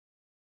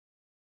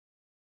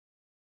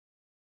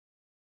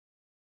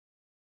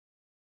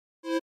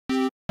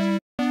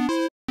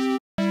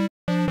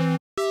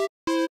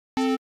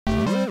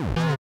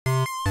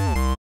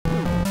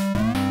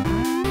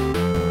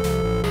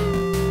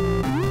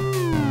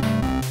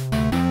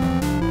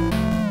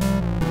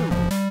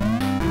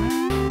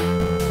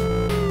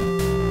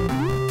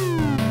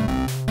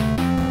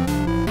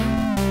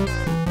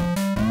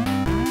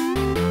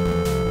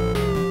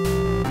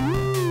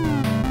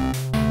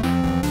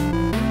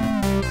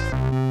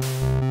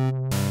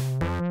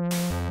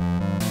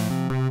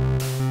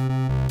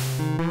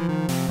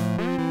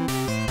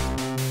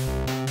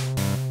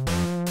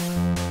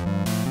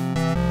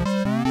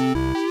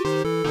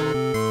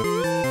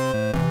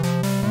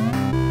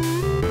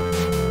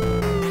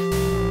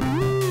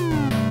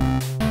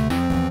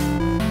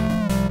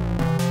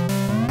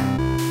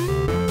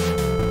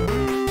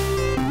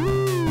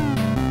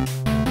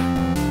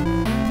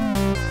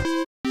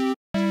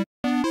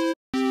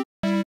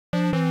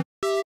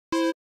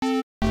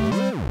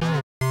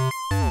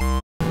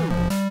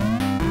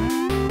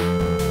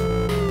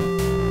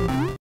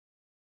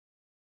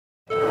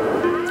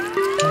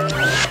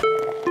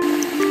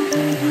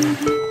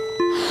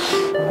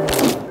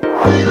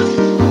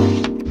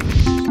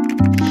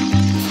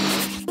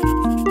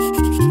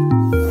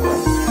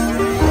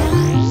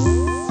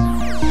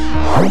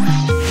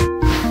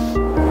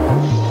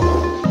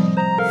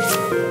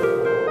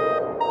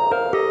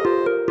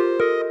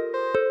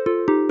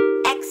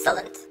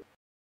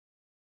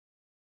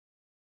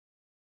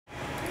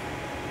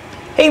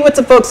Hey, what's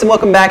up folks, and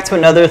welcome back to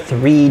another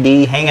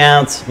 3D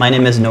Hangouts. My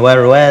name is Noel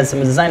Ruiz.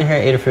 I'm a designer here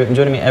at Adafruit, and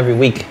joining me every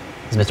week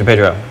is Mr.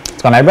 Pedro.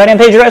 What's going on, everybody? I'm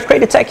Pedro. It's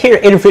Creative Tech here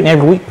at Adafruit, and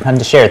every week we come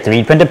to share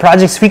 3D printed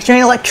projects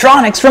featuring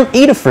electronics from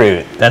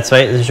Adafruit. That's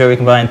right, this is a show where we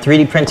combine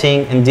 3D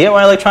printing and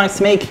DIY electronics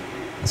to make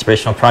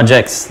inspirational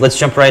projects. Let's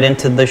jump right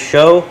into the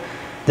show.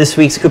 This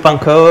week's coupon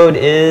code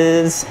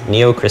is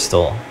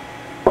NeoCrystal.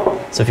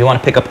 So if you want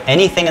to pick up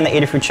anything in the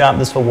Adafruit shop,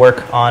 this will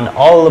work on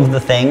all of the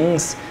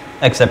things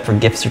except for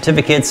gift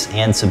certificates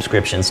and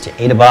subscriptions to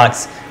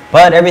AdaBox.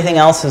 But everything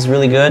else is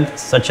really good,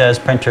 such as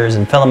printers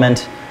and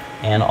filament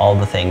and all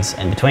the things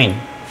in between.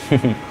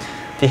 If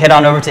you head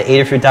on over to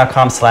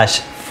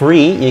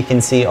adafruit.com/free, you can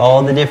see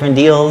all the different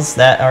deals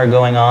that are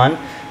going on.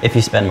 If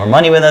you spend more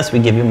money with us, we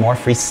give you more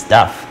free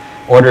stuff.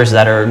 Orders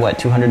that are, what,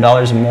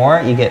 $200 or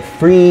more, you get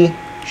free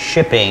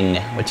shipping,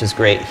 which is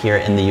great here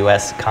in the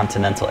US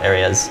continental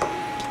areas.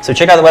 So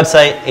check out the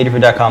website,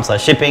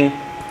 adafruit.com/shipping.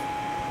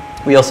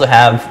 We also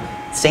have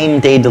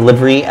same-day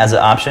delivery as an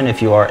option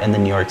if you are in the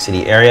New York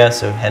City area.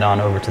 So head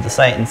on over to the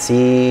site and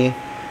see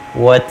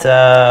what's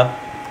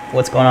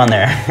going on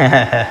there.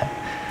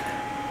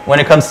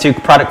 When it comes to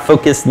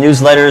product-focused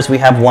newsletters, we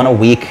have one a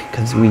week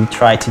because we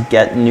try to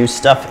get new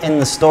stuff in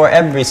the store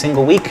every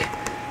single week,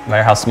 no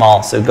matter how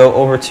small. So go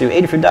over to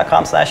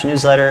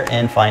adafruit.com/newsletter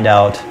and find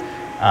out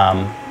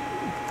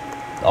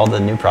all the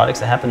new products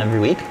that happen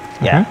every week.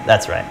 Yeah,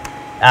 that's right.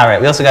 All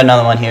right, we also got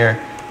another one here.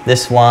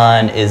 This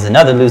one is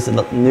another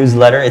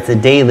newsletter. It's a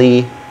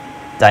daily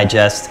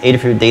digest,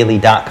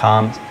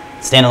 adafruitdaily.com,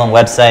 standalone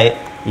website.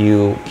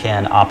 You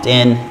can opt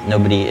in.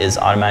 Nobody is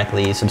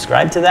automatically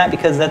subscribed to that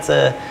because that's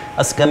a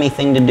scummy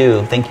thing to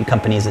do. Thank you,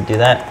 companies that do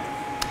that.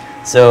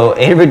 So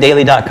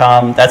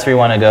adafruitdaily.com, that's where you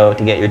want to go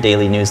to get your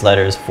daily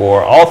newsletters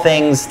for all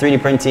things 3D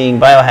printing,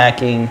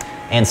 biohacking,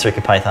 and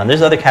CircuitPython.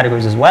 There's other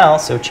categories as well,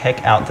 so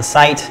check out the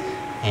site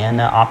and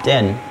opt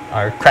in.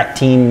 Our crack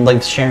team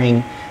likes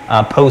sharing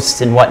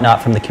posts and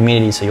whatnot from the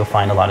community, so you'll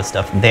find a lot of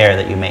stuff there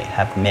that you may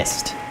have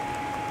missed.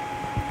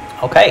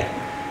 Okay,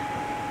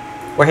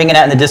 we're hanging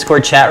out in the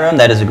Discord chat room.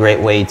 That is a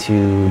great way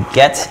to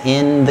get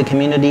in the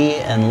community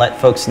and let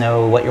folks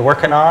know what you're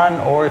working on,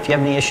 or if you have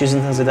any issues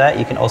and things like that,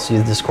 you can also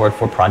use Discord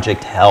for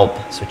project help.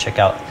 So check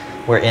out,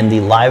 we're in the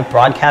live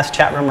broadcast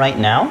chat room right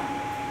now,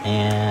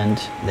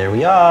 and there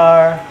we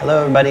are.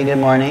 Hello everybody, good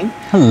morning.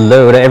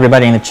 Hello to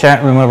everybody in the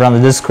chat room over on the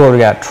Discord. We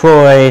got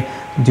Troy,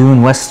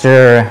 Dune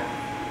Wester,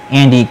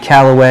 Andy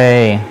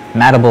Calloway,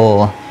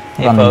 Mattable.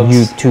 Hey, on folks. the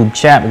YouTube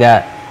chat, we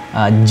got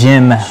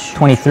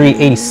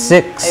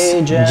Jim2386,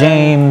 Hey, Jim.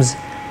 James,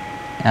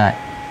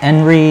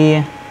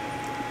 Henry,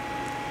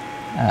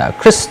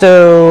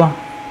 Christo,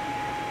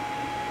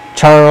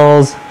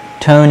 Charles,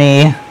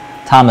 Tony,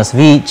 Thomas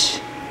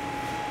Veach,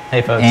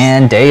 Hey folks.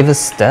 and Dave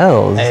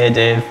Estelles. Hey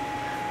Dave.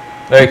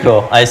 Very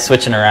cool. I was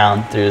switching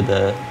around through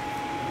the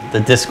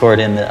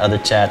Discord and the other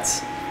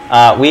chats.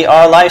 We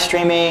are live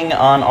streaming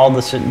on all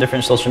the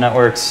different social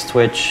networks,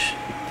 Twitch,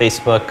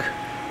 Facebook.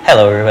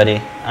 Hello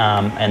everybody.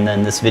 And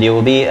then this video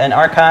will be an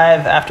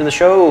archive after the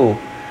show.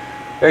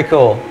 Very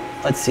cool.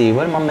 Let's see,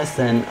 what am I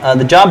missing?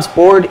 The jobs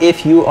board,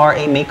 if you are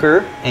a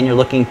maker and you're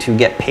looking to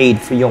get paid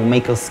for your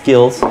maker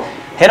skills,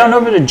 head on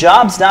over to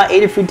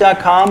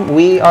jobs.adafruit.com.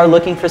 We are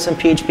looking for some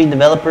PHP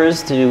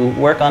developers to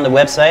work on the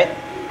website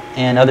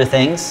and other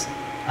things.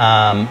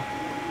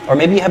 Or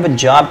maybe you have a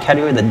job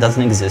category that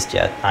doesn't exist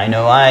yet. I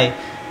know I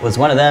was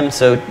one of them,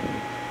 so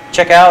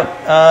check out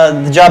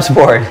the jobs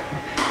board.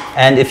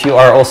 And if you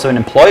are also an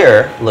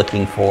employer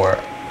looking for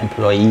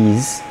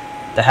employees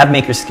that have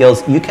maker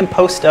skills, you can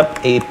post up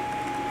a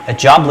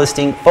job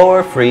listing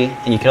for free,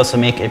 and you can also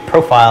make a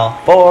profile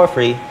for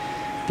free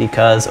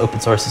because open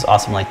source is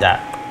awesome like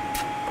that.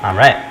 All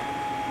right.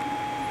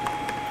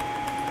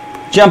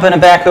 Jumping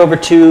back over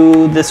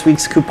to this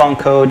week's coupon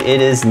code, it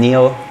is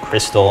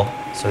NeoCrystal.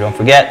 So don't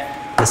forget,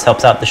 this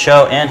helps out the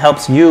show and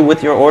helps you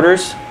with your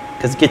orders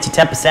because it gets you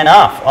 10%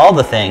 off all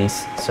the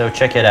things. So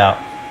check it out.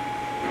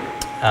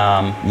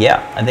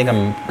 Yeah, I think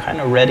I'm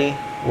kind of ready.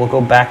 We'll go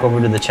back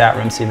over to the chat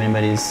room, see if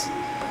anybody's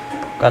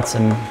got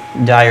some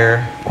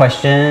dire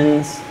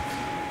questions.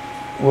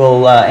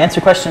 We'll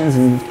answer questions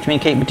and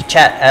communicate with the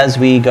chat as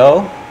we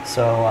go.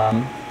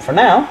 So for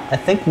now, I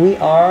think we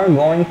are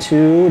going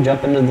to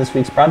jump into this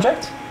week's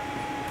project.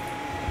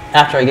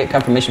 After I get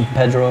confirmation from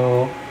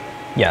Pedro.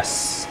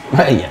 Yes.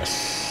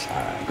 Yes. All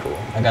right, cool.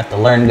 I got the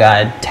Learn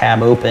Guide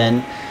tab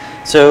open.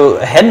 So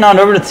heading on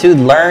over to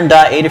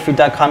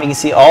learn.adafruit.com, you can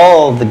see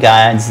all the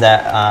guides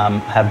that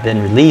have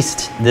been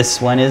released. This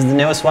one is the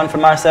newest one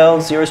from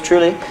ourselves, yours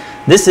truly.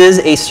 This is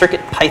a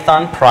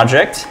CircuitPython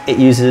project. It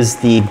uses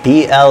the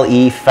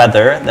BLE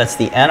Feather. That's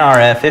the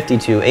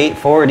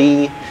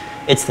NRF52840.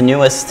 It's the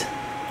newest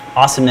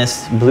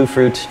awesomeness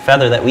Bluefruit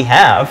feather that we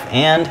have,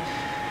 and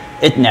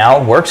it now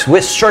works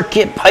with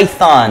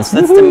CircuitPython. So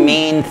that's the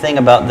main thing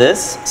about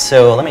this.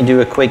 So let me do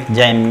a quick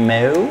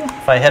demo.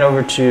 If I head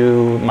over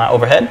to my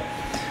overhead,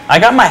 I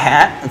got my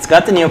hat. It's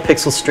got the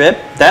NeoPixel strip.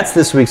 That's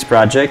this week's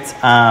project.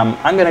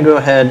 I'm going to go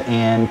ahead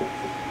and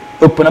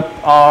open up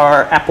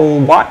our Apple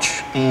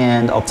Watch,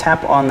 and I'll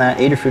tap on that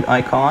Adafruit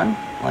icon.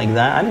 like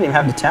that. I didn't even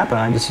have to tap it.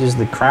 I just used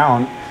the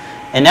crown.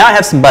 And now I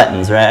have some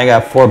buttons, right? I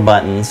got 4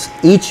 buttons.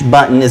 Each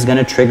button is going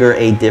to trigger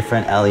a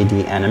different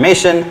LED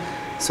animation.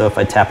 So if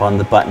I tap on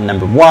the button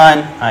number 1,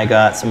 I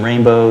got some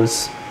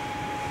rainbows.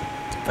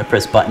 If I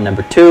press button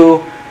number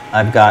 2,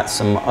 I've got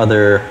some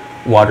other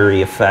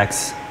watery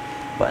effects.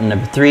 Button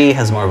number 3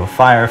 has more of a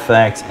fire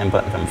effect, and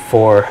button number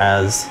 4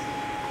 has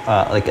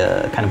like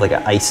a kind of like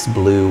an ice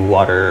blue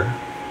water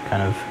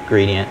kind of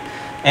gradient.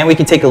 And we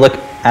can take a look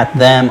at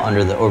them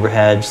under the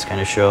overhead, just kind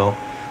of show.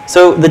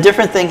 So the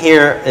different thing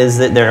here is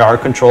that they are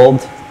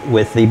controlled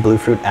with the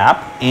Bluefruit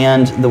app,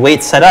 and the way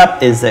it's set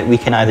up is that we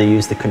can either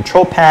use the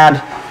control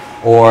pad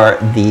or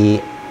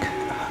the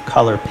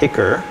color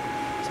picker.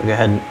 So go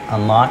ahead and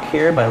unlock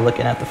here by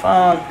looking at the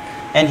phone.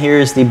 And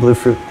here's the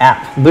Bluefruit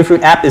app. The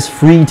Bluefruit app is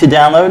free to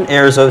download.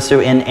 There's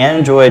also an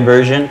Android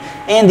version,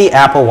 and the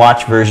Apple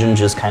Watch version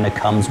just kind of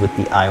comes with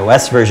the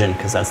iOS version,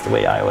 because that's the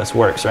way iOS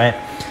works, right?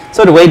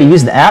 So the way to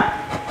use the app,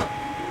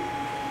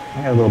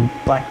 I got a little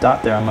black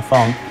dot there on my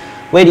phone.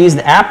 The way to use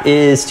the app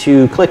is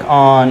to click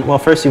on, well,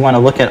 first you want to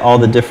look at all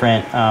the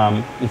different,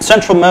 in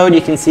central mode,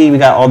 you can see we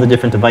got all the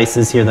different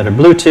devices here that are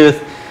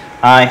Bluetooth.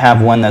 I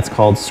have one that's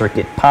called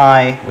Circuit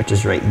Pi, which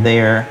is right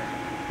there.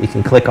 You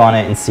can click on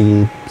it and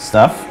see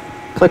stuff.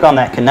 Click on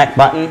that connect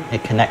button.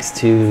 It connects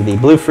to the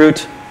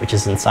Bluefruit, which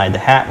is inside the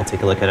hat. We'll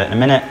take a look at it in a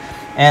minute.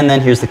 And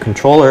then here's the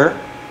controller,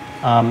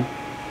 what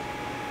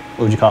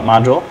would you call it,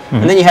 module.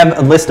 And then you have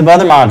a list of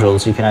other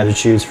modules. You can either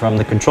choose from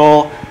the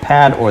control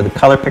pad or the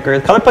color picker.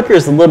 The color picker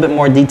is a little bit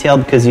more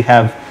detailed because you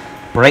have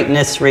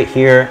brightness right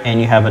here, and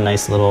you have a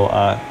nice little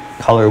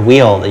color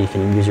wheel that you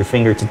can use your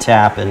finger to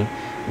tap and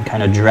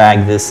kind of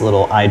drag this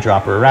little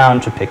eyedropper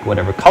around to pick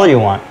whatever color you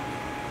want.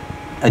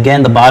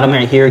 Again, the bottom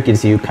right here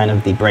gives you kind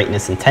of the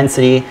brightness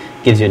intensity,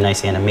 gives you a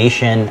nice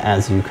animation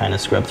as you kind of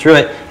scrub through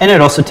it, and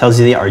it also tells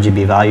you the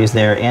RGB values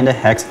there and a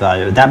hex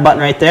value. That button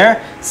right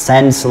there,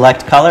 send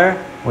select color,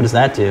 what does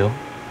that do?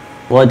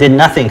 Well, it did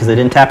nothing because I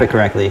didn't tap it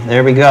correctly.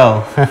 There we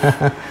go.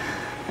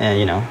 And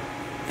you know,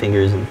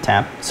 fingers and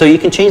tap. So you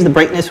can change the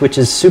brightness, which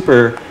is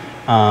super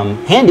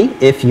handy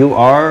if you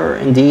are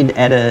indeed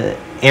at an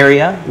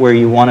area where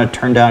you want to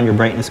turn down your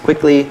brightness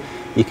quickly.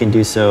 You can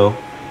do so.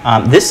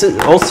 This is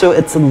also,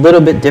 it's a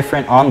little bit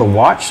different on the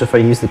watch. So if I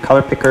use the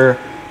color picker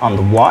on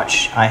the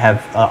watch, I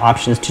have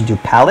options to do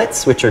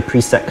palettes, which are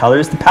preset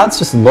colors. The palettes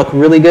just look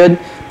really good,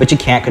 but you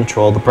can't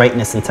control the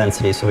brightness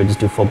intensity. So we just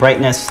do full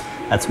brightness.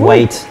 That's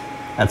white,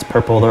 that's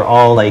purple. They're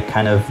all like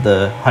kind of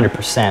the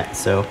 100%.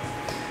 So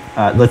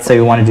let's say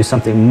we want to do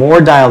something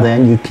more dialed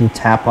in, you can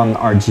tap on the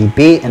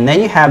RGB, and then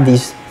you have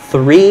these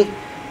 3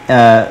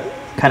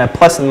 kind of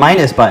plus and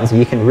minus buttons.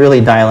 You can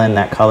really dial in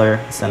that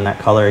color, send that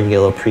color, you get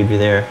a little preview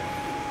there.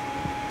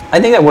 I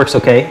think that works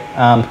okay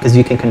because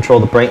you can control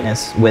the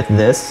brightness with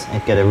this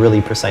and get a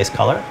really precise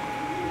color.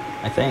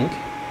 I think,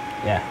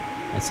 yeah,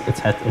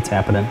 it's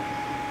happening.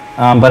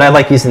 But I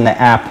like using the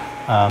app,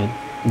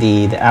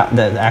 the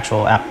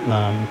actual app,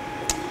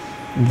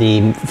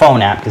 the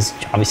phone app, because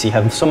obviously you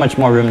have so much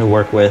more room to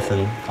work with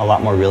and a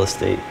lot more real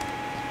estate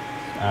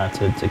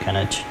to kind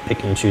of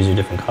pick and choose your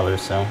different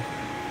colors. So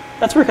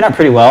that's working out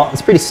pretty well.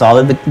 It's pretty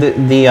solid.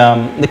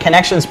 The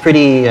connection is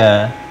pretty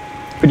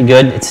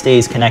good. It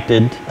stays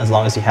connected as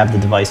long as you have the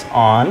device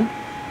on.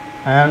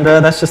 And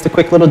that's just a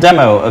quick little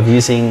demo of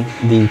using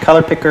the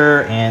color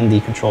picker and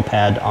the control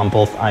pad on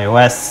both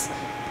iOS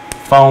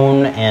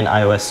phone and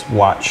iOS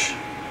watch.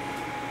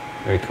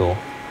 Very cool.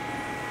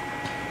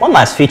 One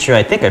last feature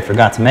I think I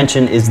forgot to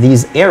mention is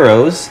these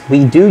arrows.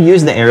 We do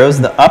use the arrows.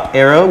 The up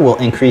arrow will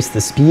increase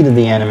the speed of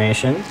the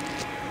animation,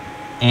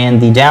 and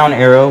the down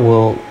arrow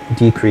will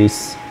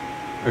decrease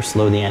or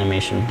slow the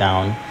animation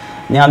down.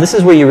 Now this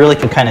is where you really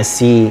can kind of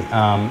see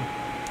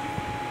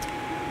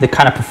the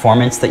kind of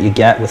performance that you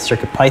get with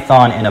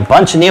CircuitPython and a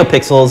bunch of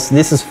NeoPixels.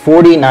 This is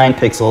 49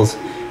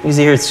 pixels. You can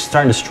see here it's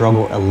starting to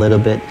struggle a little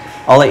bit.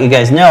 I'll let you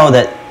guys know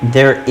that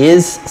there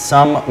is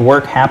some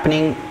work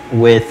happening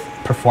with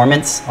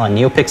performance on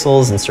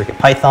NeoPixels and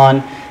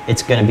CircuitPython.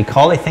 It's going to be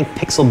called, I think,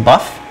 Pixel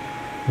Buff,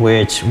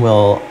 which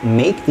will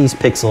make these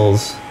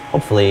pixels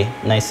hopefully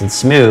nice and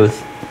smooth.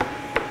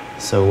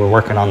 So we're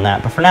working on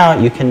that. But for now,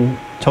 you can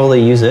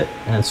totally use it,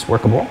 and it's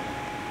workable.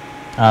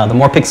 The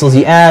more pixels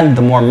you add,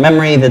 the more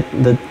memory that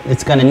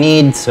it's going to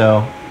need.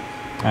 So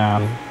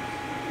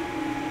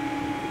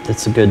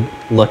that's a good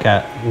look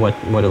at what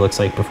it looks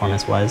like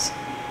performance-wise.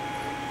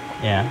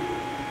 Yeah.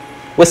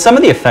 With some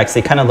of the effects,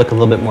 they kind of look a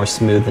little bit more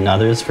smooth than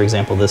others. For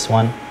example, this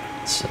one,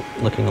 it's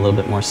looking a little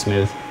bit more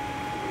smooth.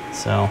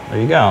 So there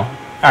you go.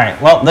 All right,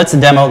 well, that's the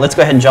demo. Let's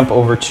go ahead and jump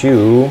over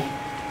to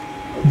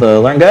the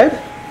Learn Guide.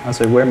 I'll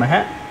say, wear my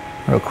hat.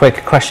 Real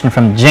quick question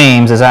from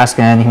James is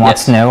asking, he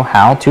wants to know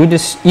how to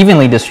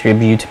evenly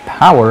distribute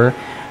power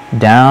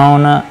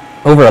down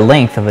over a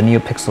length of a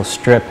NeoPixel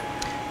strip.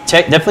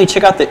 Definitely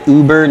check out the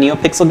Uber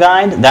NeoPixel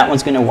guide. That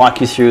one's going to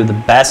walk you through the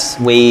best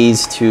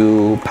ways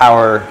to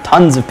power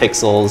tons of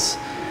pixels.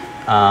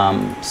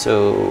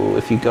 So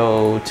if you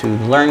go to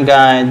the Learn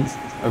Guide,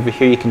 over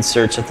here you can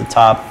search at the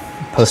top.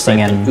 Posting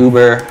in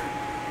Uber,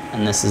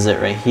 and this is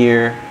it right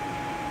here.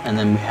 and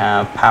then we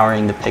have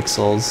powering the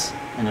pixels,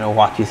 and it'll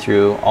walk you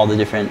through all the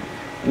different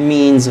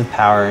means of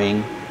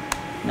powering.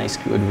 Nice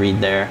good read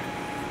there.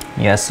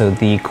 Yeah, so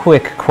the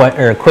quick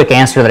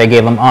answer that I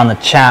gave them on the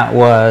chat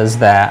was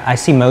that I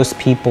see most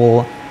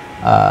people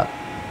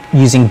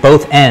using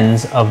both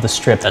ends of the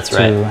strip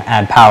to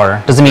add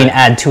power. Doesn't mean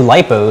add 2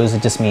 LiPos,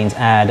 it just means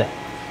add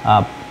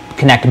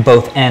connect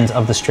both ends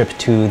of the strip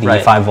to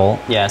the 5 volt.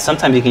 Yeah,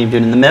 sometimes you can even do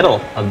it in the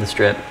middle of the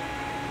strip,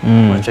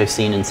 which I've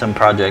seen in some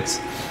projects.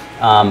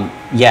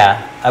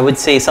 Yeah, I would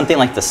say something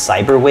like the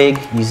Cyberwig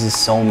uses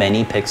so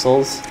many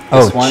pixels.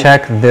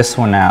 Check this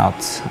one out.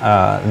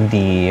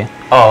 The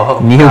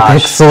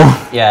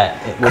NeoPixel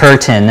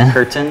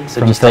curtain So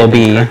from just Phil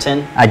B.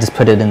 Curtain. I just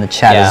put it in the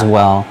chat as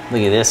well.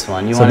 Look at this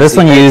one. So this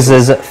one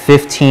uses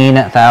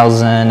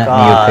 15,000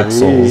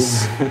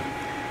 NeoPixels.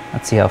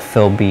 Let's see how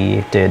Phil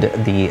B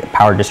did the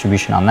power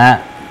distribution on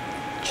that.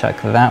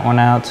 Check that one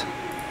out.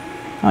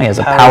 Oh, he has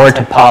a power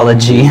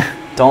topology.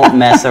 Don't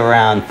mess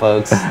around,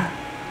 folks.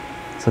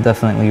 So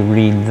definitely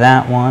read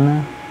that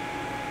one.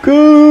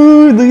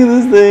 Good, look at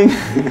this thing.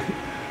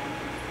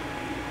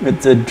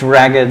 It's a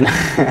dragon.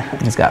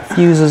 He's got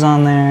fuses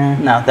on there.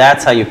 Now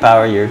that's how you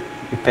power your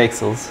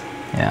pixels.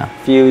 Yeah.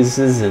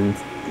 Fuses, and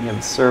you have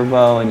a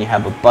servo, and you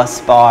have a bus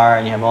bar,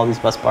 and you have all these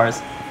bus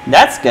bars.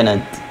 That's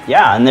gonna,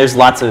 yeah, and there's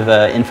lots of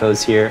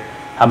infos here.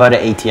 How about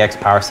an ATX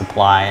power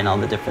supply and all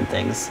the different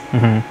things.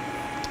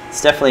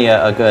 It's definitely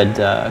a good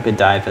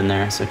dive in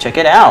there, so check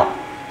it out.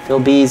 Phil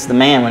B's the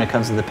man when it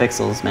comes to the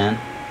pixels, man.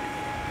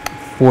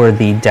 For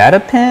the data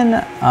pin,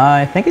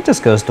 I think it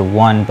just goes to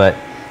 1, but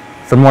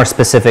for more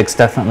specifics,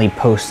 definitely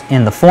post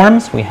in the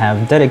forums. We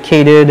have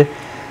dedicated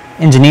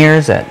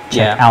engineers that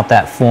check out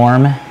that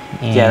form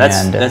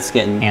and that's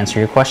getting, answer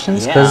your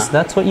questions, because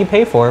that's what you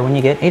pay for when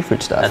you get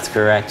Adafruit stuff. That's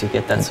correct. You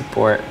get that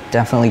support.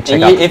 Definitely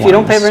check out the If you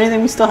don't pay for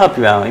anything, we still help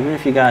you out, even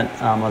if you got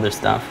other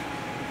stuff.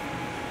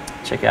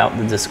 Check out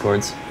the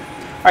Discords.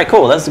 All right,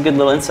 cool. That's a good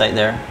little insight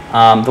there.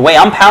 The way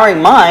I'm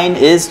powering mine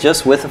is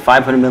just with a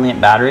 500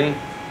 milliamp battery.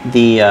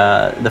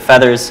 The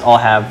Feathers all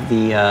have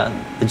the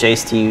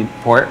JST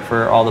port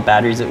for all the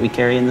batteries that we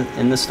carry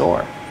in the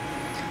store.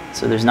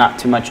 So there's not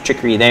too much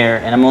trickery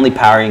there, and I'm only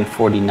powering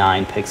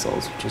 49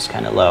 pixels, which is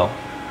kind of low.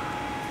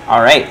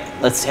 All right,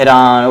 let's head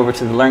on over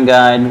to the Learn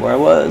Guide where I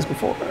was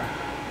before.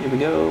 Here we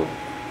go.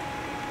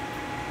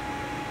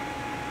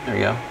 There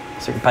we go.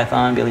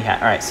 CircuitPython, Billy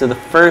Hat. All right, so the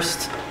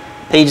first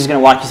page is going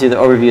to walk you through the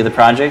overview of the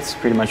project. It's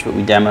pretty much what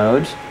we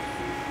demoed.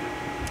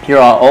 Here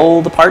are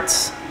all the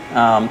parts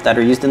that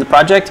are used in the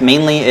project.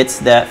 Mainly it's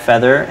that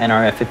Feather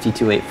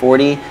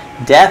NRF52840.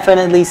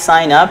 Definitely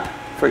sign up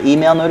for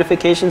email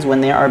notifications when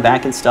they are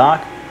back in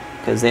stock,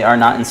 because they are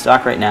not in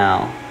stock right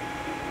now.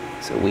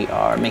 So we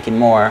are making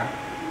more.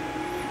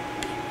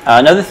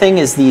 Another thing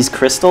is these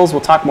crystals. We'll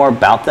talk more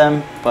about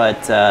them,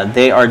 but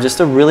they are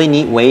just a really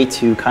neat way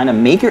to kind of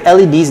make your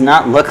LEDs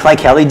not look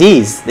like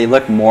LEDs. They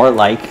look more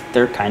like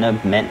they're kind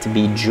of meant to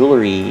be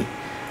jewelry.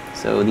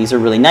 So these are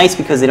really nice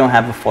because they don't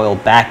have a foil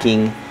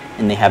backing,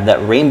 and they have that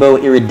rainbow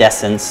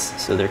iridescence,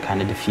 so they're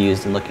kind of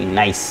diffused and looking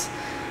nice.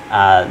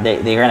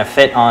 They're going to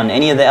fit on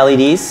any of the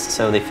LEDs,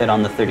 so they fit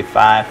on the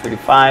 35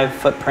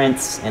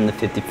 footprints and the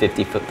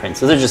 50/50 footprints.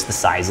 Those are just the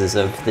sizes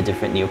of the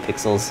different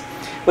NeoPixels,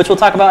 which we'll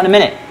talk about in a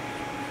minute.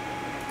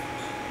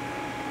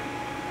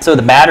 So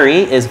the battery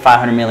is a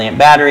 500 milliamp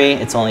battery.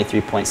 It's only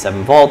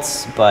 3.7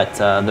 volts, but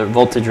the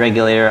voltage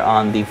regulator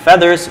on the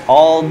Feathers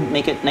all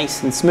make it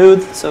nice and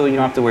smooth, so you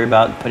don't have to worry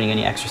about putting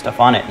any extra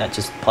stuff on it. That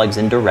just plugs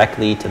in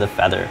directly to the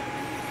Feather.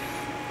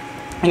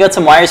 I got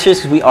some wires here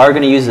because we are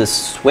going to use a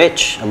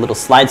switch, a little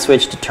slide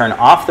switch, to turn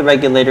off the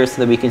regulator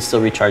so that we can still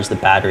recharge the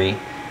battery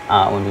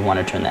when we want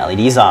to turn the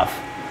LEDs off.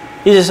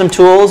 These are some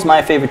tools,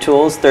 my favorite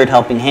tools: Third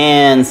Helping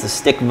Hands, the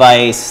stick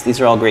vise.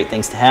 These are all great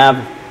things to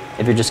have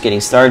if you're just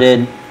getting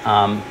started.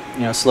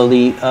 You know,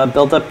 slowly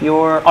build up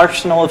your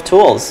arsenal of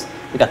tools.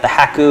 We got the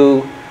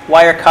Haku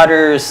wire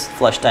cutters,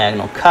 flush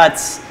diagonal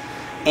cuts,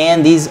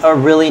 and these are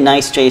really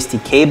nice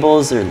JST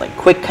cables. They're like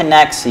quick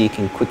connects, so you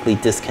can quickly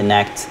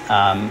disconnect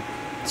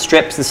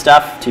strips and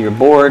stuff to your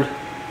board,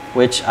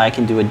 which I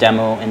can do a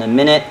demo in a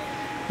minute.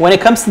 When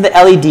it comes to the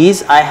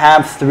LEDs, I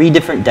have 3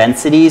 different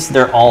densities.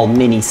 They're all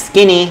mini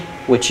skinny,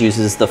 which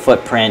uses the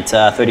footprint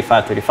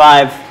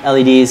 3535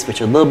 LEDs,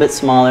 which are a little bit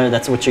smaller.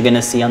 That's what you're going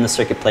to see on the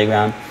Circuit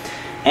Playground.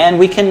 And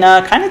we can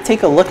kind of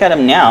take a look at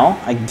them now,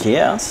 I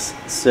guess.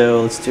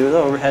 So let's do the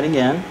overhead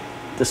again,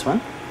 this one.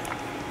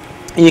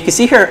 And you can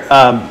see here,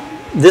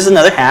 this is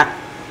another hat.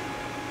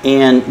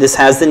 And this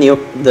has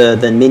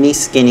the mini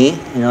skinny.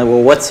 And you're like,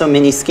 well, what's so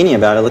mini skinny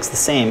about it? It looks the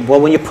same.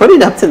 Well, when you put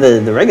it up to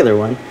the regular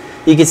one,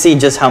 you can see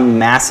just how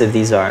massive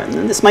these are.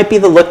 And this might be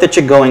the look that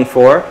you're going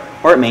for,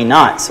 or it may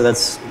not. So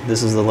this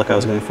is the look I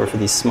was going for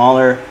these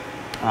smaller.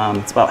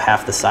 It's about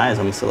half the size,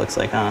 almost, it looks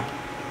like, huh?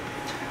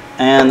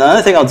 And the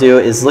other thing I'll do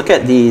is look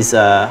at these.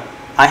 I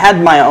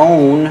had my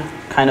own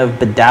kind of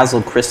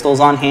bedazzled crystals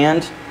on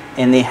hand,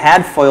 and they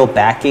had foil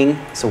backing.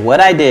 So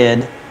what I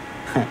did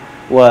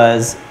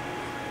was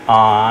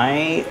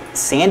I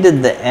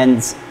sanded the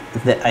ends,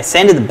 I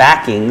sanded the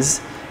backings,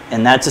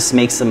 and that just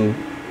makes them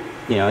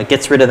it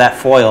gets rid of that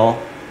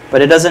foil,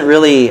 but it doesn't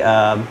really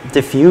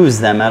diffuse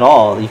them at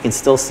all. You can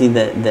still see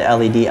the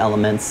LED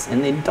elements,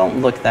 and they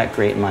don't look that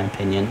great in my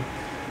opinion.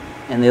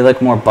 And they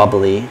look more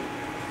bubbly.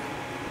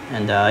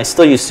 And I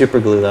still use super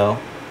glue though.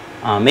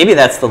 Maybe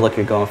that's the look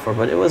you're going for,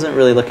 but it wasn't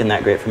really looking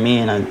that great for me,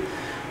 and I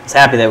was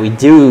happy that we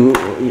do.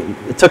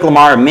 It took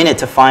Lamar a minute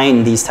to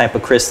find these type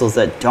of crystals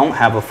that don't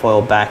have a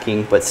foil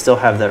backing, but still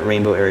have that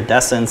rainbow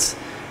iridescence.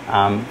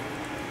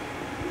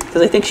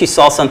 Because I think she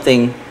saw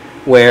something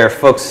where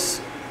folks,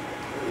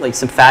 like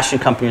some fashion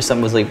company or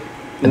something, was like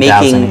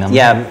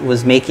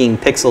making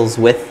pixels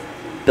with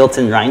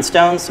built-in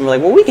rhinestones, and we're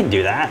like, well, we can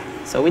do that.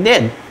 So we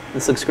did.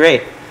 This looks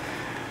great.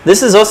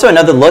 This is also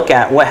another look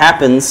at what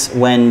happens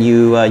when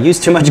you use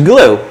too much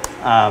glue.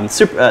 Not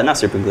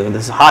super glue,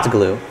 this is hot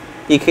glue.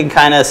 You can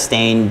kind of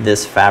stain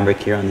this fabric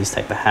here on these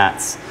type of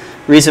hats.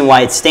 The reason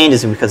why it's stained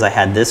is because I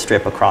had this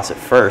strip across it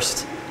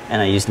first,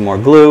 and I used more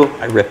glue,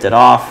 I ripped it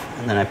off,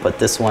 and then I put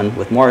this one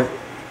with more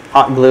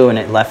hot glue, and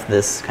it left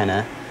this kind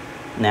of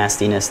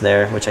nastiness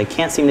there, which I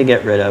can't seem to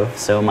get rid of.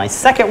 So my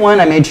second one,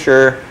 I made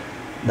sure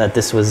that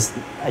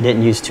I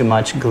didn't use too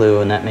much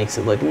glue, and that makes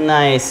it look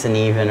nice and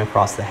even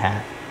across the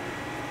hat.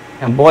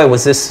 And boy,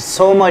 was this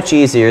so much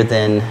easier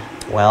than,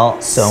 well,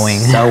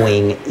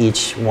 sewing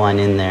each one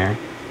in there.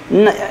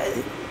 You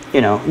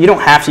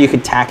don't have to, you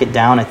could tack it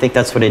down. I think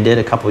that's what I did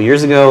a couple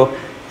years ago,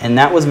 and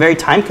that was very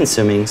time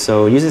consuming.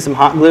 So using some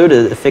hot glue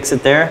to fix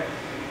it there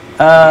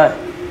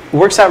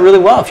works out really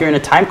well if you're in a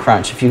time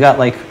crunch. If you got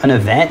like an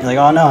event, like,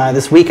 oh no,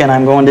 this weekend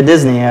I'm going to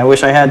Disney, I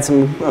wish I had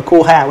a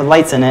cool hat with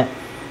lights in it.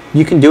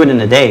 You can do it in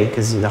a day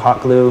because the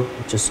hot glue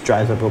just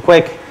dries up real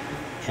quick,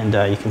 and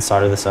you can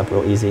solder this up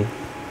real easy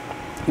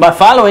by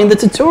following the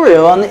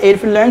tutorial on the Aid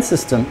for Learn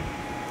system.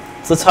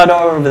 So let's head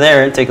over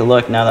there and take a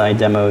look now that I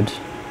demoed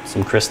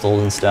some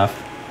crystals and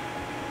stuff.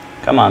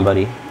 Come on,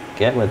 buddy.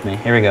 Get with me.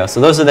 Here we go.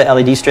 So those are the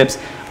LED strips.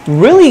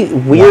 Really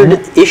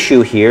weird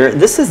issue here.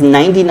 This is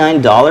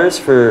 $99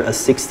 for a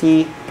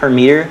 60 per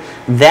meter.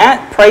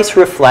 That price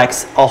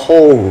reflects a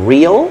whole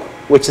reel,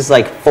 which is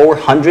like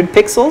 400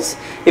 pixels.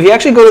 If you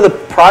actually go to the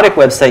product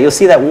website, you'll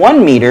see that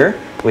 1 meter,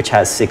 which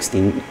has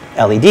 60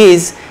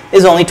 LEDs,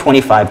 is only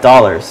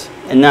 $25.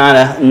 And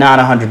not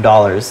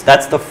 $100.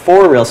 That's the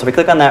 4 reel. So if I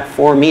click on that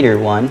 4 meter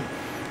one,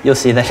 you'll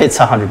see that it's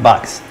 $100.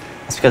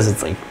 That's because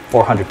it's like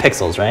 400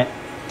 pixels, right?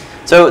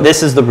 So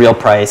this is the real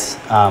price.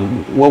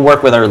 We'll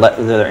work with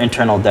our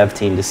internal dev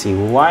team to see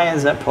why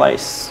is that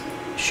price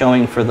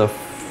showing for the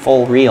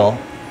full reel.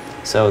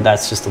 So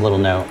that's just a little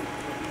note.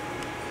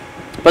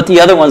 But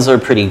the other ones are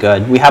pretty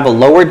good. We have a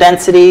lower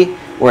density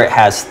where it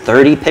has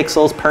 30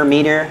 pixels per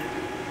meter,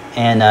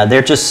 and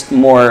they're just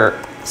more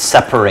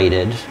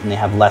separated, and they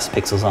have less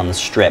pixels on the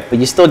strip, but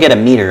you still get a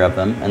meter of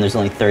them, and there's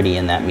only 30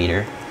 in that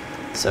meter.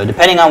 So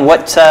depending on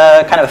what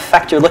kind of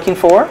effect you're looking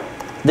for,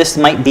 this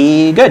might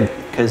be good,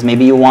 because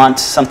maybe you want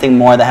something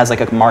more that has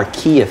like a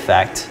marquee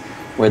effect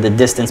where the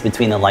distance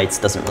between the lights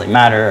doesn't really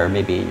matter, or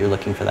maybe you're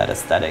looking for that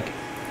aesthetic.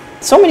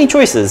 So many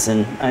choices,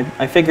 and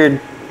I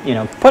figured,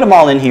 put them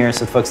all in here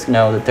so folks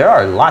know that there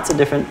are lots of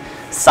different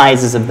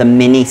sizes of the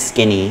mini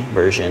skinny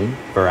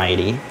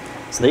variety.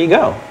 So there you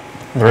go.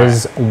 There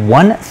is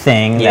one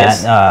thing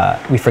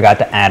that we forgot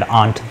to add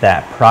onto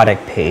that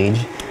product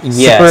page.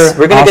 Yes,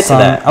 we're going to get to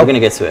that. We're going to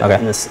get to it.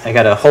 Okay. I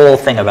got a whole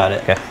thing about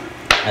it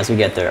as we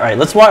get there. All right,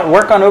 let's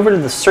work on over to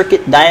the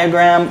circuit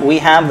diagram. We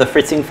have the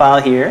fritzing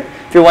file here.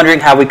 If you're wondering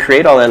how we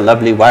create all that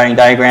lovely wiring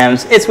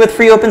diagrams, it's with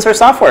free open source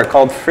software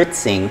called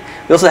Fritzing.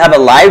 We also have a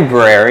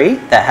library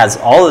that has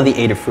all of the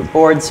Adafruit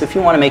boards. So if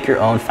you want to make your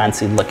own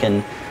fancy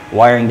looking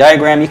wiring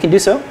diagram, you can do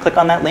so. Click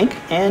on that link,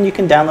 and you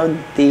can download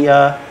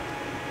the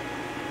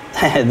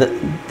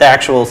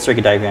actual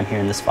circuit diagram here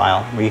in this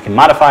file, where you can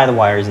modify the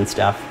wires and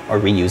stuff or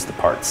reuse the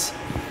parts.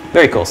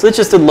 Very cool. So let's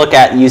just look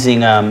at using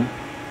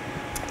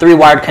 3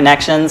 wired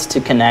connections to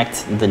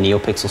connect the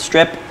NeoPixel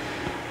strip,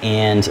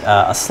 and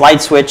a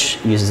slide switch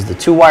uses the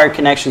 2 wired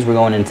connections. We're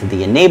going into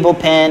the enable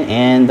pin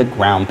and the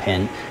ground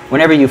pin.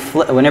 Whenever you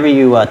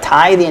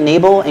tie the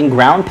enable and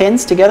ground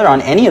pins together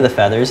on any of the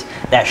feathers,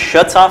 that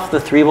shuts off the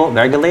 3-volt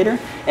regulator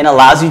and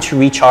allows you to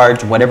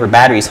recharge whatever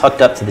battery is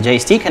hooked up to the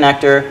JST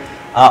connector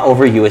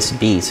over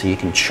USB. So you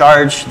can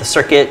charge. The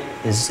circuit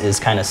is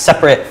kind of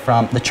separate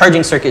from, the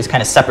charging circuit is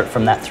kind of separate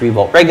from that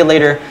 3-volt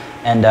regulator,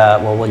 and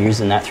well, we're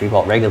using that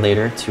 3-volt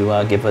regulator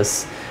to give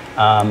us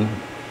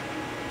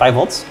 5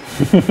 volts.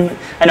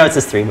 I know it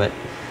says 3, but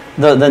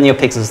the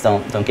NeoPixels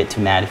don't get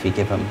too mad if you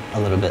give them a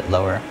little bit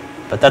lower.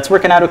 But that's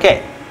working out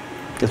okay,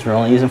 because we're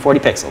only using 40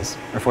 pixels,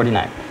 or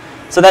 49.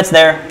 So that's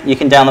there. You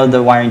can download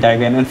the wiring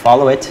diagram and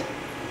follow it.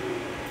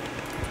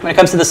 When it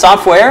comes to the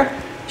software,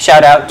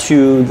 shout out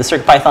to the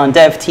CircuitPython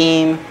dev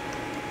team.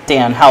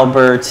 Dan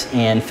Halbert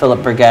and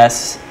Philip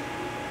Burgess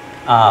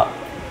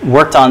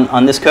worked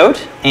on this code,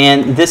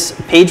 and this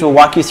page will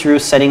walk you through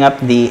setting up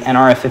the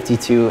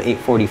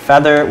NRF52840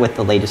 feather with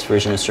the latest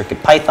version of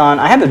CircuitPython.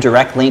 I have a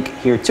direct link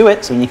here to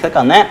it, so when you click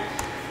on that,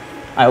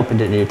 I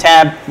opened a new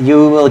tab,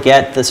 you will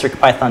get the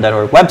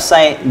CircuitPython.org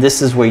website.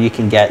 This is where you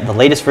can get the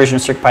latest version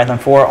of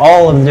CircuitPython 4,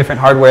 all of the different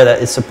hardware that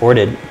is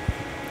supported.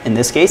 In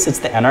this case, it's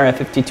the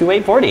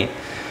NRF52840.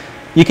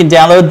 You can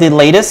download the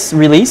latest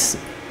release.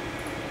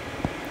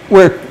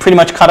 We're pretty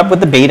much caught up with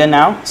the beta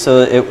now,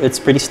 so it's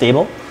pretty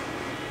stable.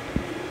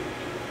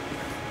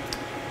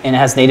 And it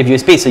has native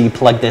USB, so you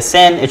plug this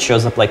in, it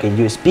shows up like a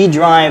USB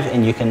drive,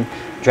 and you can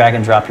drag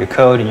and drop your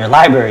code in your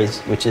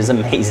libraries, which is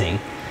amazing.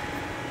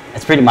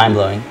 It's pretty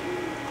mind-blowing.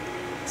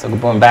 So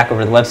going back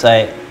over to the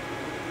website,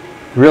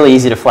 really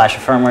easy to flash a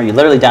firmware. You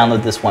literally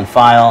download this one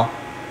file,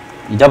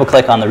 you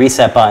double-click on the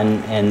reset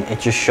button, and it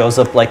just shows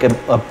up like a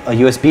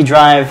USB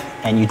drive,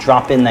 and you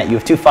drop in that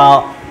UF2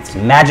 file.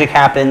 Some magic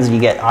happens, you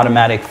get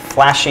automatic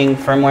flashing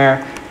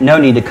firmware. No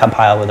need to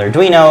compile with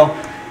Arduino,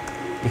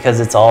 because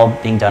it's all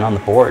being done on the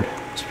board.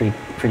 It's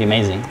pretty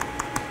amazing.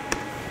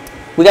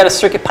 We got a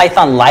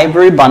CircuitPython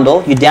library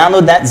bundle. You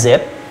download that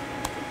zip.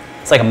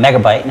 It's like a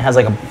megabyte, and it has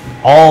like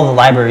all the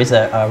libraries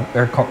that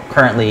are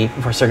currently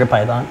for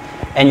CircuitPython.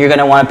 And you're going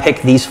to want to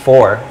pick these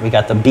 4. We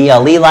got the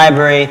BLE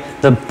library,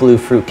 the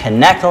Bluefruit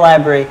Connect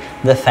library,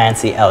 the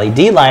Fancy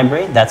LED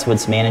library. That's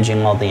what's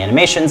managing all the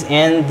animations,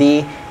 and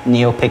the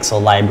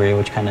NeoPixel library,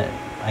 which kind of,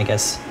 I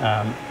guess,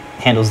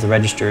 handles the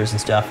registers and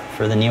stuff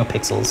for the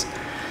NeoPixels.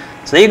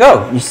 So there you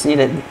go. You just need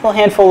a little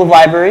handful of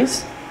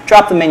libraries.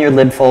 Drop them in your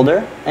lib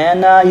folder,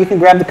 and you can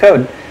grab the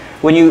code.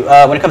 When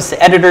it comes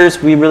to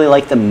editors, we really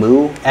like the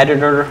Mu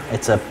editor.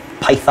 It's a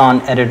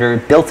Python editor,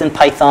 built in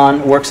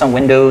Python, works on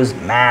Windows,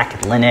 Mac,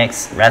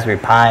 Linux, Raspberry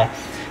Pi.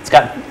 It's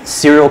got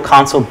Serial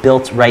Console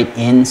built right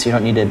in, so you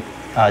don't need to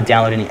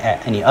download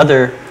any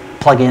other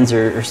plugins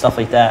or stuff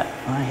like that.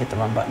 Oh, I hit the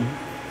wrong button.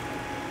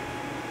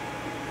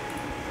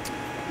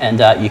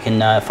 And you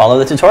can follow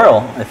the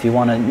tutorial if you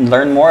want to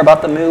learn more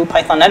about the Mu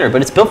Python editor.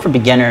 But it's built for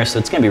beginners, so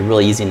it's going to be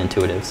really easy and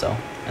intuitive. So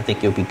I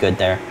think you'll be good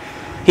there.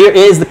 Here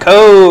is the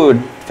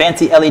code.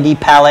 Fancy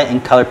LED palette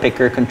and color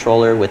picker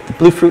controller with the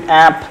Bluefruit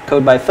app.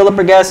 Code by Philip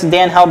Burgess,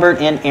 Dan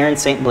Halbert, and Aaron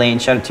St. Blaine.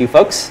 Shout out to you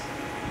folks.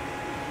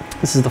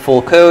 This is the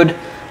full code.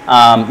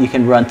 You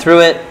can run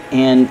through it.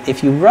 And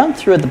if you run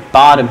through at the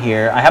bottom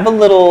here, I have a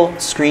little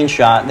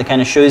screenshot that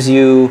kind of shows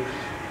you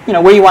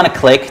where you want to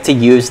click to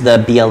use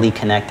the BLE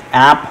Connect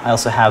app. I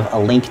also have a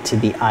link to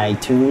the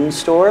iTunes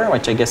store,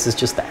 which I guess is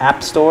just the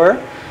App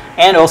Store,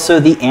 and also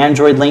the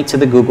Android link to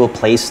the Google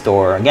Play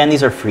Store. Again,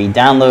 these are free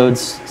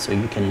downloads, so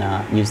you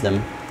can use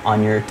them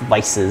on your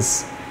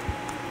devices.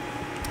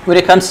 When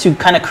it comes to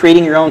kind of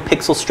creating your own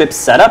pixel strip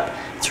setup,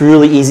 it's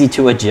really easy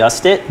to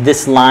adjust it.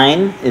 This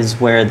line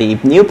is where the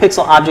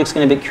NeoPixel object is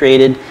going to be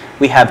created.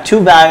 We have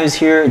 2 values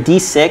here,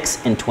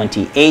 D6 and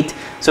 28.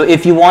 So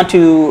if you want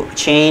to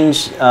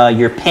change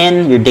your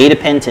data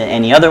pin to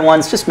any other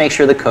ones, just make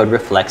sure the code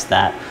reflects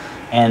that.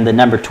 And the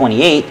number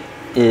 28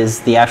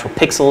 is the actual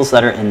pixels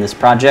that are in this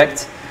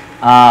project.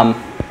 I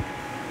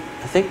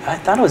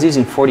thought I was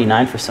using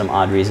 49 for some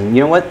odd reason.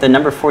 You know what? The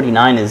number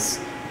 49 is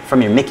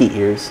from your Mickey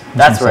ears.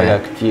 That's where I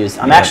got confused.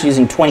 I'm actually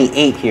using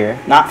 28 here,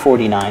 not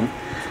 49.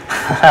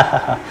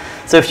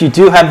 So if you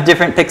do have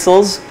different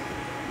pixels,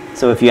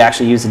 so if you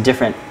actually use a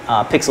different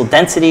pixel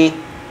density,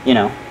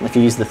 if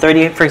you use the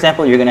 30, for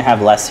example, you're going to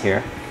have less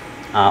here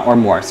or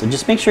more. So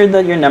just make sure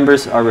that your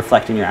numbers are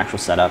reflecting your actual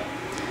setup.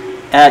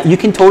 You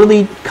can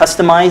totally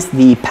customize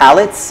the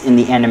palettes in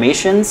the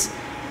animations.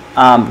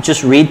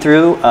 Just read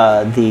through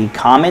the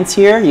comments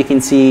here. You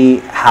can see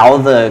how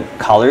the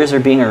colors are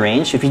being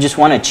arranged. If you just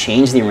want to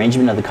change the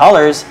arrangement of the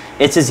colors,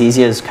 it's as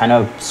easy as kind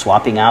of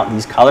swapping out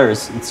these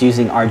colors. It's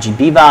using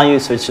RGB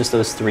values, so it's just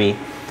those 3.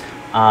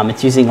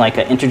 It's using like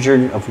an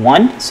integer of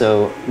 1.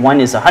 So 1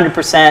 is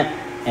 100%,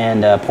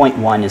 and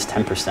 0.1 is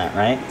 10%,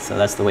 right? So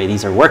that's the way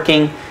these are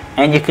working.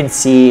 And you can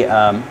see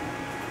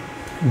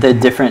the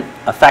different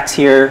effects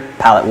here: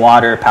 palette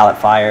water, palette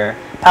fire,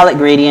 palette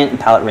gradient, and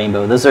palette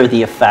rainbow. Those are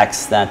the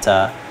effects that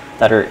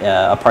are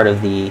a part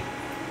of the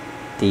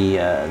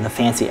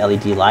Fancy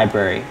LED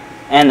library.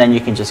 And then you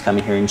can just come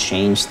in here and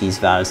change these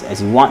values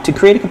as you want to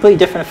create a completely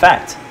different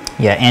effect.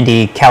 Yeah,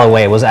 Andy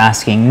Calloway was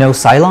asking, no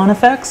Cylon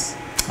effects?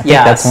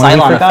 Yeah, that's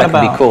Cylon effect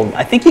would be cool.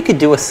 I think you could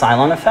do a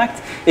Cylon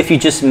effect if you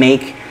just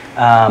make,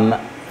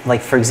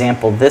 like for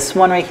example, this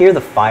one right here,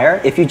 the fire.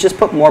 If you just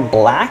put more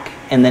black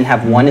and then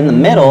have one in the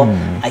middle,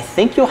 I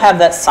think you'll have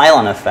that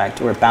Cylon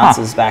effect where it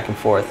bounces back and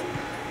forth.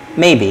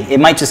 Maybe. It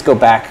might just go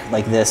back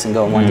like this and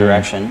go in one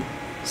direction.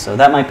 So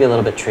that might be a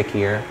little bit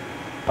trickier.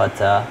 But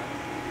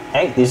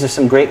hey, these are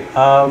some great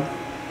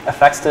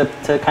effects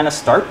to kind of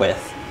start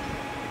with.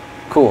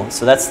 Cool.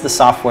 So that's the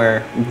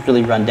software,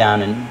 really run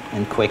down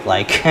and quick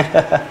like.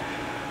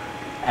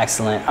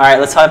 Excellent. All right,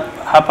 let's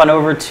hop on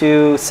over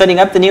to setting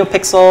up the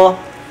NeoPixel.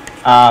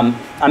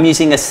 I'm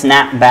using a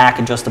snapback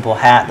adjustable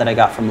hat that I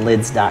got from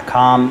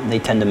lids.com. They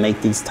tend to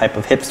make these type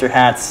of hipster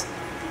hats.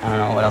 I don't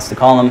know what else to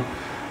call them.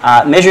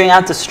 Measuring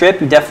out the strip,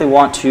 you definitely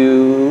want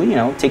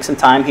to, take some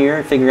time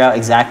here, figure out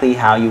exactly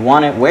how you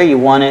want it, where you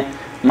want it.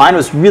 Mine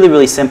was really,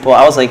 really simple.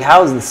 I was like,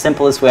 how is the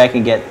simplest way I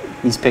can get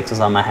these pixels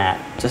on my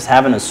hat? Just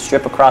having a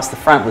strip across the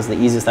front was the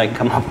easiest I could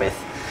come up with.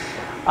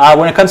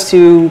 When it comes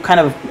to kind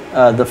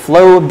of the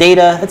flow of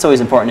data, it's always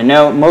important to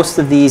know. Most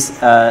of these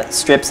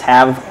strips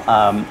have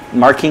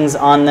markings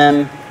on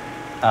them.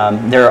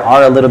 There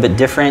are a little bit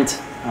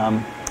different.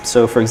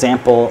 So for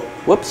example,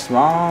 whoops,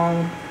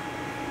 wrong.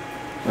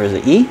 Where is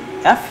it? E?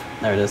 F?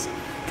 There it is.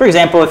 For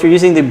example, if you're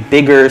using the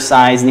bigger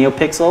size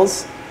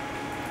NeoPixels,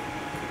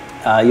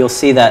 you'll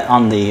see that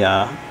on the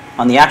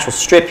actual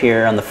strip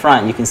here on the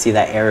front, you can see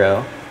that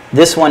arrow.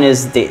 This one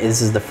is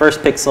the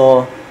first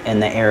pixel,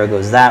 and the arrow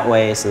goes that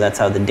way, so that's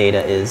how the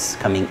data is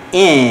coming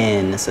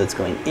in. So it's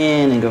going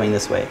in and going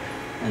this way,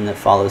 and it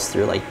follows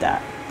through like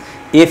that.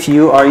 If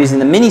you are using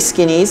the mini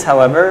skinnies,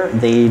 however,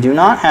 they do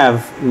not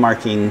have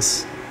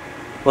markings.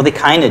 Well, they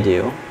kind of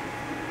do.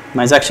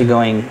 Mine's actually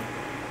going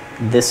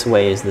this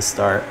way is the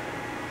start,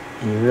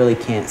 and you really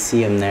can't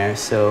see them there.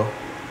 So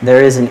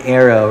there is an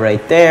arrow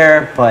right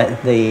there,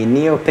 but the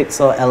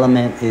NeoPixel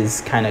element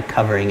is kind of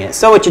covering it.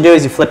 So what you do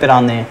is you flip it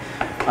on the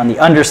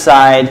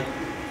underside,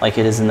 like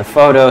it is in the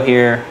photo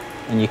here,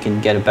 and you can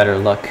get a better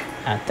look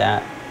at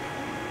that.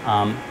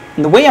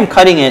 And the way I'm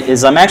cutting it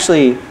is I'm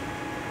actually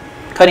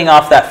cutting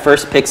off that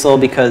first pixel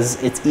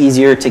because it's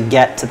easier to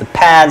get to the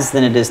pads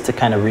than it is to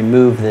kind of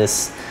remove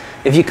this.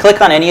 If you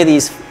click on any of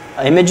these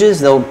images,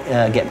 they'll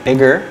get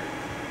bigger,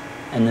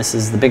 and this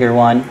is the bigger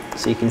one,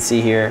 so you can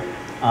see here.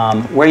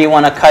 Where you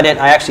want to cut it,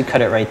 I actually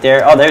cut it right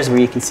there. Oh, there's where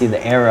you can see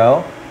the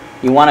arrow.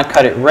 You want to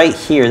cut it right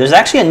here. There's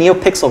actually a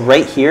NeoPixel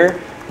right here,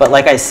 but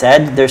like I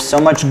said, there's so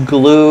much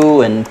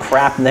glue and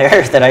crap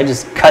there that I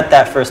just cut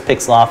that first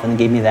pixel off and it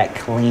gave me that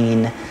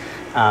clean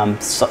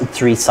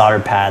 3 solder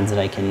pads that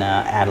I can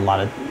add a lot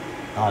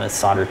of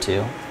solder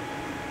to,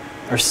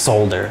 or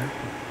solder,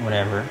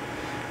 whatever.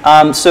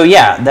 So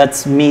yeah,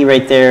 that's me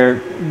right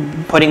there,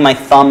 putting my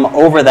thumb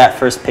over that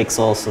first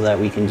pixel so that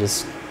we can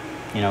just,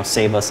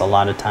 save us a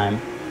lot of time.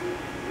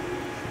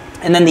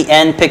 And then the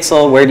end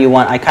pixel, where do you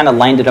want? I kind of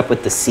lined it up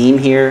with the seam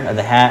here of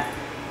the hat,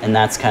 and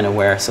that's kind of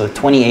where. So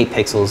 28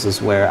 pixels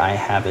is where I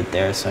have it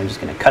there. So I'm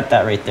just going to cut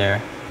that right there,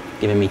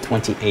 giving me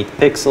 28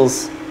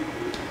 pixels.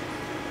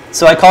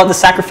 So I call it the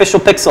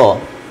sacrificial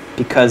pixel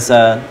because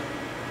that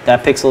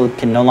pixel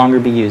can no longer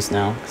be used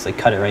now because I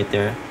cut it right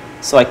there.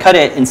 So I cut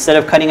it, instead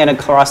of cutting it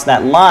across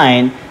that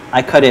line,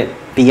 I cut it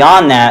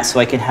beyond that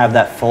so I can have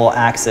that full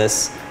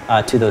access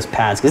to those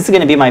pads. This is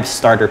going to be my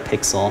starter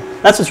pixel.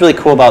 That's what's really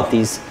cool about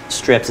these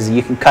strips is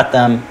you can cut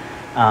them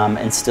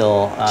and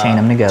still chain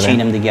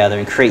them together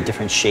and create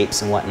different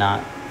shapes and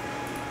whatnot.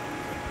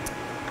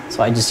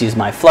 So I just use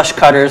my flush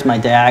cutters, my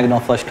diagonal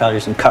flush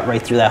cutters, and cut right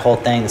through that whole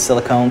thing. The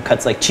silicone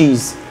cuts like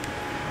cheese.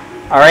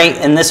 All right,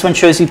 and this one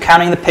shows you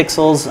counting the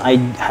pixels. I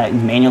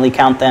manually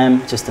count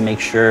them just to make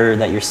sure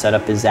that your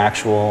setup is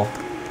actual.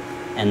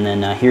 And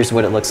then here's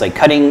what it looks like.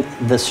 Cutting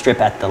the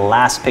strip at the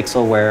last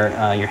pixel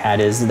where your hat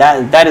is.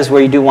 That is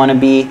where you do want to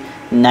be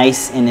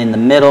nice and in the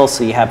middle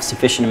so you have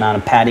sufficient amount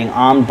of padding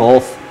on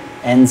both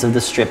ends of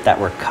the strip that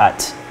were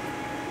cut.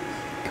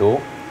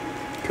 Cool?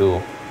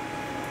 Cool.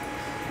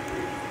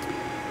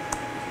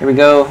 Here we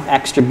go,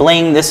 extra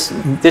bling. This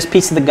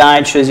piece of the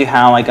guide shows you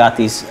how I got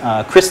these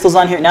crystals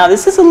on here. Now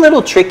this is a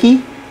little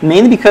tricky,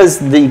 mainly because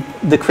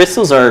the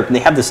crystals they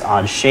have this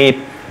odd shape.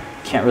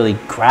 Can't really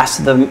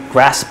grasp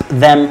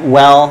them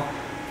well.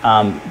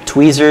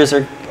 Tweezers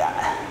are,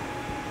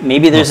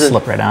 maybe there's a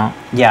slip right out.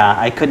 Yeah,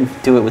 I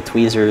couldn't do it with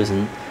tweezers,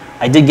 and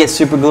I did get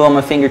super glue on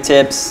my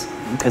fingertips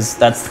because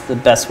that's the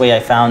best way I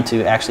found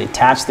to actually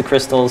attach the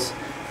crystals.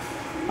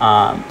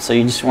 So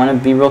you just want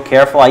to be real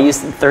careful. I use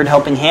the third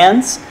helping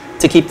hands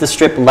to keep the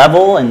strip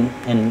level and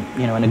in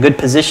a good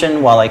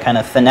position while I kind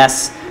of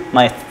finesse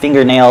my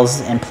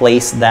fingernails in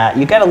place. That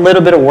you get a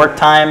little bit of work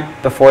time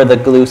before the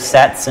glue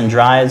sets and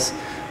dries.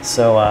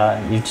 So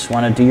you just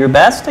want to do your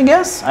best, I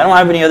guess. I don't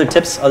have any other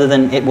tips other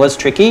than it was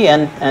tricky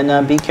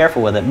and be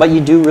careful with it. But you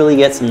do really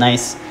get some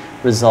nice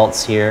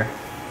results here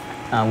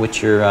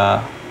with your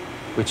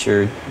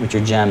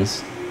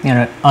gems.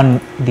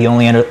 The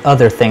only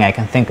other thing I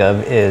can think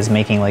of is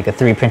making like a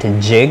 3D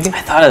printed jig.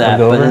 I thought of that,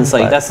 but it's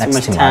like that's too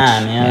much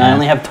time. Yeah. I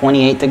only have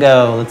 28 to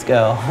go. Let's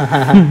go.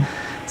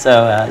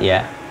 So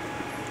yeah,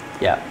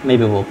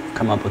 maybe we'll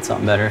come up with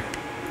something better.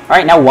 All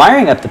right, now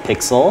wiring up the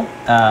pixel,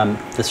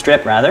 the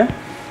strip rather.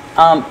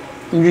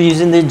 You're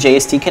using the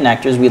JST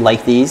connectors. We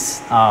like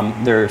these.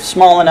 They're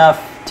small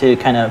enough to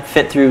kind of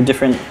fit through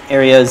different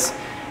areas,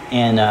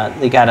 and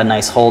they got a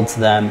nice hold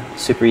to them.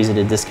 Super easy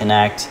to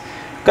disconnect.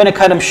 I'm going to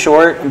cut them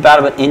short,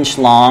 about an inch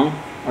long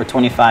or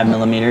 25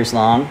 millimeters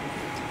long.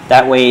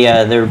 That way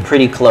they're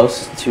pretty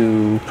close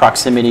to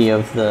proximity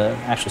of the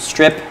actual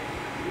strip.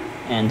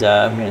 And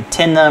we're going to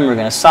tin them, we're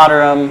going to solder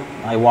them.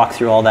 I walk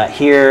through all that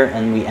here,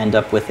 and we end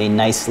up with a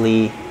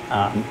nicely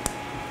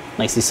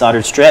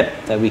soldered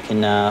strip that we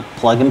can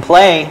plug and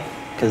play,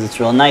 because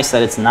it's real nice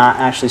that it's not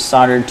actually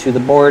soldered to the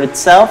board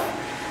itself.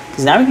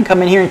 Because now we can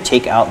come in here and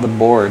take out the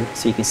board,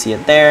 so you can see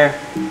it there.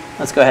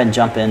 Let's go ahead and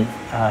jump in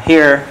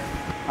here.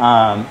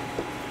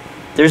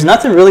 There's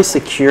nothing really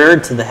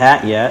secured to the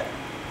hat yet.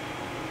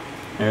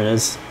 There it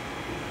is.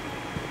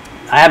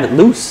 I have it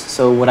loose,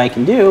 so what I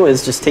can do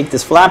is just take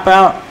this flap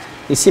out.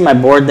 You see my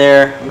board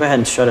there. I'll go ahead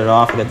and shut it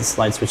off. I got the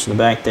slide switch in the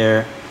back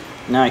there.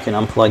 Now I can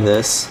unplug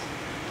this,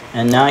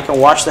 and now I can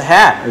wash the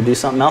hat or do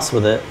something else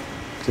with it,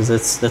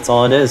 because that's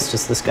all it is,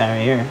 just this guy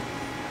right here.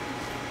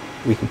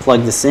 we can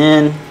plug this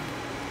in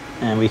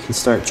and we can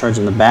start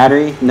charging the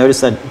battery.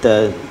 Notice that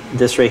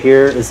this right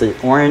here is the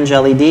orange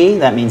LED.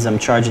 That means I'm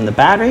charging the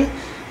battery.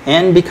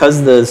 And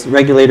because the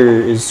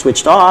regulator is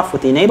switched off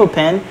with the enable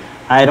pin,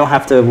 I don't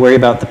have to worry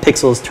about the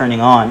pixels turning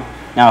on.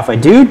 Now if I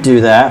do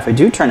that, if I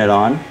do turn it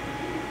on,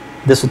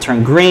 this will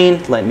turn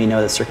green, let me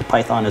know that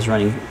CircuitPython is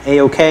running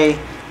A-OK,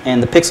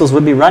 and the pixels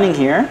would be running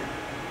here.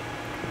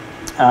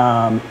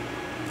 And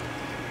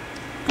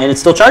it's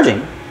still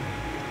charging.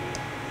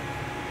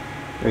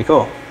 Very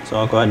cool. So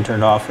I'll go ahead and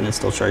turn it off and it's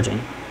still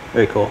charging.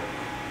 Very cool.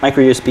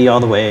 Micro USB all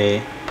the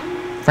way.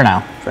 For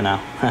now. For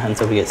now,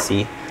 until we get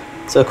C.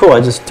 So cool,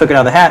 I just took it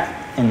out of the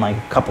hat in like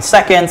a couple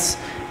seconds.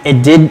 I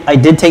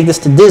did take this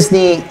to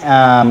Disney,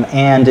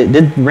 and it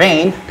did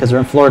rain because we're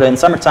in Florida in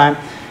summertime.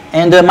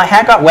 And my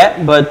hat got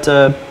wet, but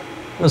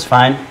it was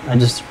fine. I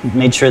just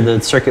made sure the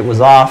circuit was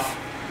off,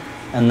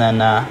 and then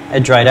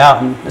it dried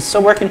out, and it's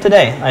still working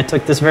today. I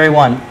took this very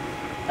one.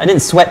 I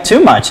didn't sweat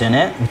too much in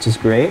it, which is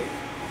great.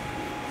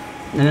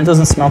 And it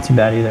doesn't smell too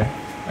bad either.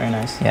 Very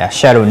nice. Yeah,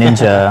 Shadow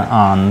Ninja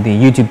on the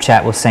YouTube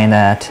chat was saying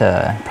that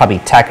probably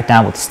tack it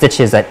down with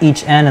stitches at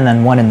each end and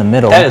then one in the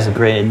middle. That is a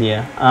great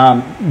idea.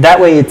 That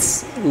way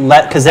it's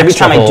because every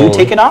time I do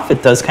take it off,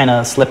 it does kind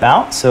of slip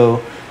out.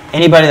 So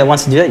anybody that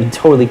wants to do that, you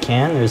totally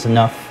can. There's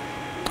enough.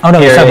 Oh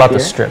no, you're talking about the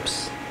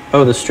strips.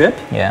 Oh, the strip?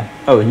 Yeah.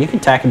 Oh, you can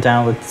tack it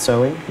down with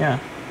sewing. Yeah.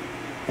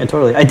 Yeah,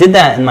 totally. I did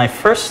that in my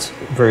first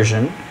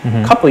version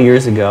a couple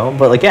years ago,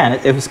 but again,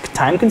 it was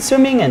time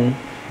consuming and.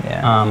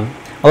 Yeah.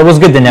 Well, it was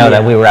good to know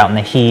that we were out in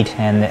the heat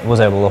and it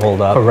was able to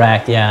hold up.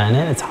 Correct, yeah, and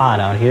then it's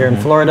hot out here in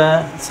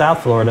Florida,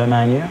 South Florida,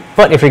 mind you.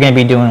 But if you're going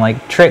to be doing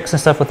like tricks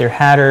and stuff with your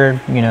hat or,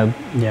 you know,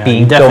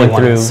 you definitely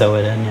want to sew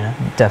it in, yeah.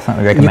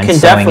 Definitely recommend sewing it. You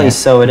can definitely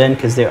sew it in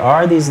because there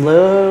are these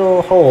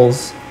little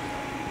holes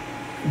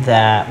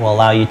that will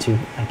allow you to,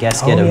 I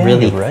guess, get a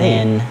really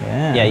thin.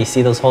 Yeah, you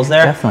see those holes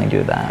there? Definitely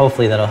do that.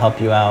 Hopefully that'll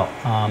help you out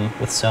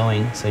with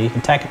sewing. So you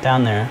can tack it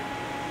down there.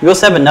 We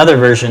also have another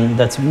version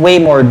that's way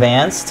more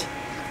advanced.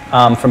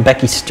 From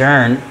Becky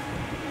Stern,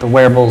 the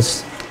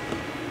wearables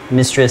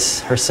mistress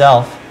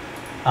herself,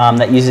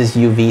 that uses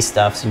UV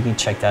stuff, so you can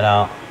check that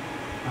out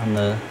on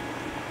the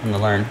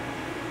Learn.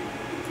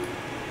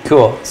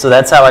 Cool. So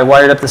that's how I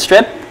wired up the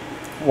strip,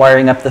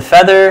 wiring up the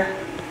feather.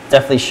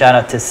 Definitely shout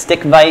out to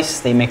Stick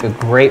Vise. They make a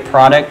great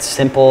product,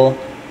 simple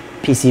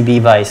PCB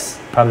vise,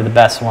 probably the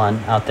best one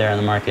out there in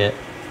the market.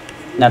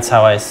 And that's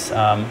how I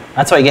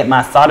get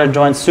my solder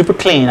joints super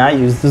clean. I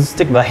use the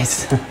Stick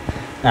Vise.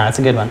 No, it's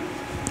a good one.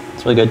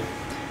 It's really good.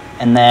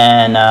 And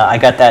then I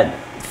got that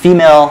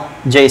female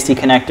JST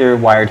connector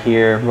wired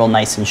here real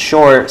nice and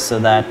short so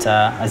that,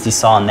 as you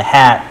saw in the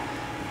hat,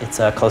 it's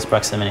close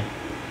proximity.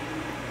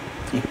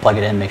 You can plug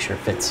it in, make sure it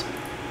fits.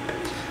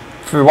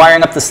 For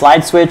wiring up the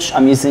slide switch,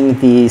 I'm using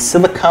the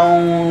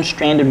silicone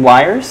stranded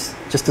wires,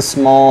 just a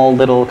small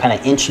little kind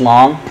of inch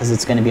long because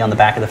it's going to be on the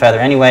back of the feather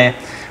anyway.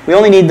 We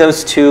only need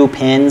those 2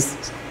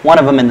 pins, one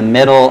of them in the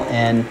middle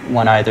and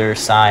one either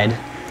side.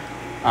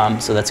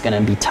 So that's going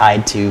to be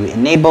tied to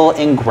enable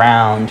and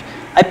ground.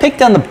 I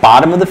picked on the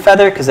bottom of the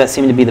feather because that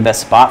seemed to be the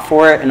best spot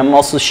for it, and I'm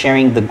also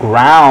sharing the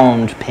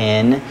ground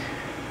pin,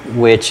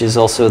 which is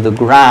also the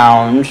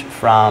ground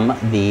from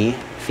the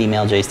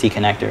female JST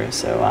connector.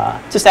 So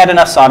just add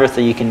enough solder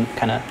so you can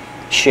kind of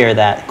share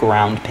that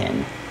ground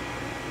pin.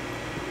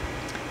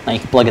 Now you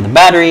can plug in the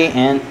battery,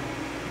 and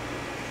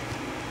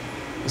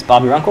is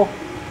Bob your uncle?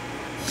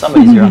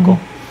 Somebody's your uncle.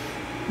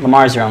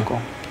 Lamar's your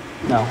uncle.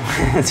 No,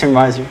 it's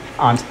Lamar's your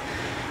aunt.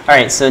 All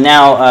right, so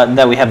now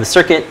that we have the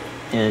circuit,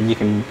 you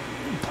can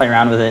play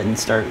around with it and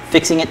start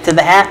fixing it to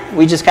the hat.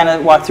 We just kind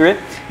of walked through it.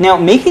 Now,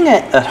 making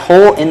a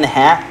hole in the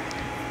hat,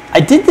 I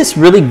did this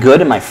really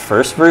good in my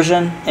first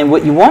version, and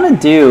what you want to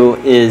do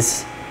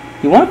is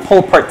you want to pull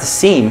apart the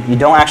seam. You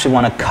don't actually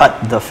want to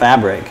cut the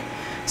fabric.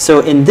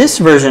 So in this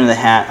version of the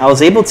hat, I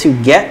was able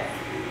to get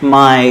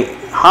my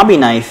hobby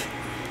knife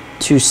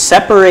to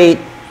separate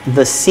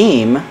the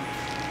seam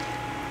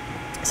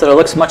so that it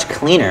looks much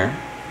cleaner.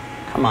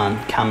 Come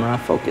on, camera,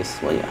 focus,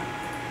 will ya?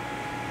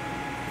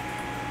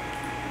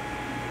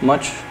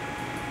 Much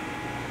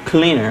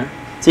cleaner.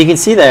 So you can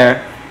see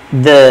there,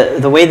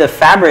 the way the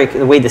fabric,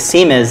 the way the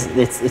seam is,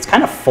 it's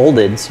kind of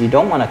folded, so you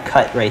don't want to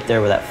cut right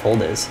there where that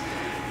fold is.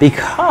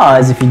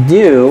 Because if you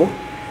do,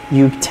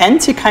 you tend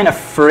to kind of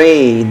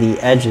fray the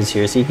edges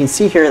here. So you can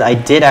see here that I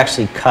did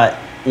actually cut,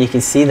 and you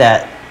can see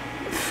that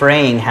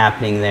fraying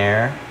happening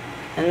there.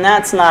 And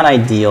that's not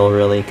ideal,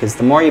 really, because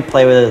the more you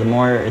play with it, the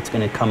more it's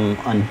going to come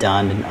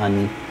undone,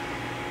 and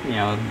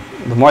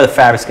the more the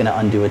fabric's going to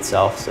undo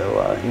itself.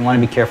 So you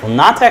want to be careful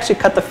not to actually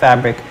cut the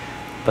fabric,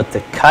 but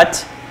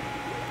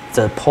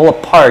to pull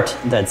apart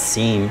that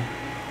seam.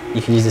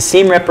 You can use a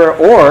seam ripper,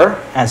 or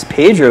as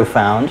Pedro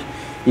found,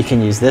 you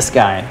can use this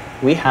guy.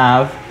 We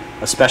have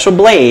a special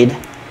blade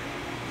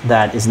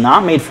that is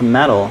not made from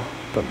metal,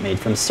 but made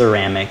from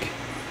ceramic.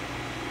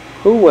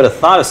 Who would have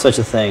thought of such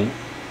a thing?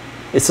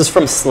 This is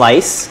from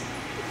Slice,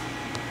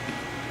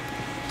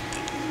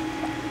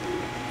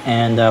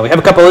 and we have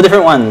a couple of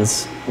different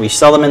ones. We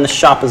sell them in the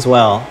shop as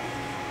well.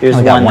 Here's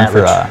one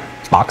for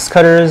box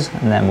cutters,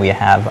 and then we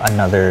have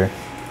another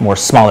more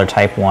smaller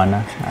type one,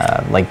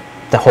 like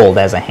to hold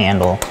as a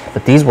handle.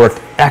 But these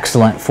work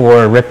excellent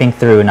for ripping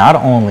through not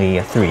only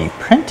 3D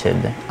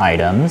printed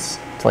items,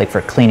 like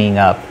for cleaning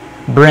up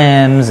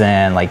brims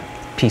and like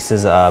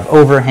pieces of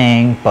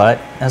overhang, but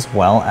as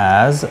well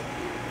as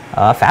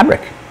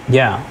fabric.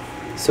 Yeah.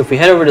 So if we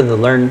head over to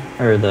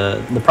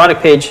the the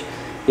product page,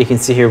 you can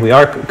see here we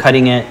are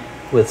cutting it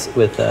with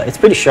it's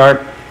pretty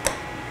sharp.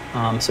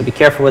 So be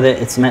careful with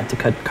it. It's meant to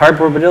cut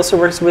cardboard, but it also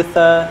works with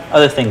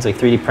other things like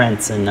 3D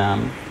prints and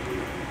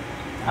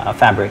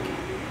fabric.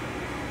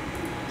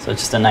 So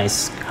it's just a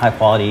nice, high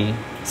quality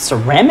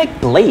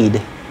ceramic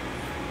blade.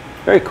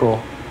 Very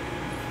cool.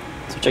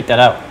 So check that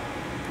out.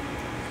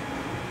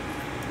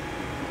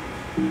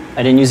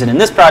 I didn't use it in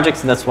this project,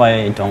 so that's why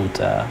I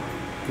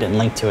didn't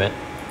link to it.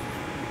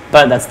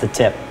 But that's the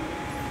tip.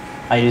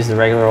 I use the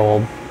regular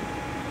old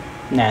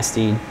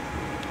nasty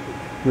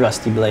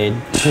rusty blade.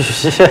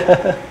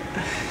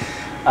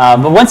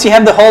 But once you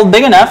have the hole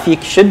big enough, you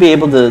should be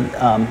able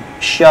to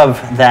shove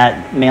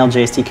that male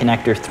JST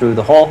connector through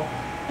the hole,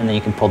 and then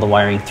you can pull the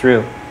wiring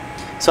through.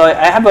 So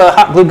I have a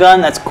hot glue gun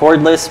that's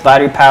cordless,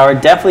 battery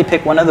powered. Definitely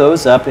pick one of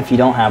those up if you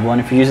don't have one.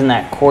 If you're using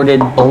that corded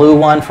blue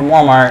one from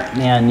Walmart,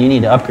 man, you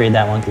need to upgrade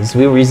that one, because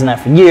we were using that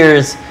for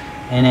years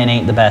and it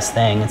ain't the best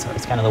thing.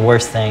 It's kind of the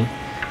worst thing.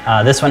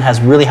 This one has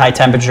really high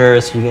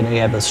temperatures, so you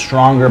have a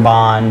stronger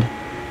bond.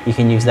 You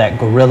can use that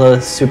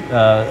Gorilla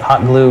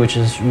hot glue, which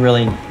is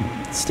really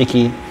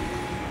sticky.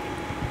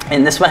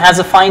 And this one has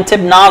a fine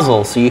tip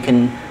nozzle, so you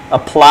can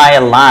apply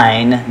a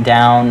line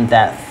down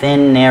that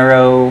thin,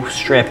 narrow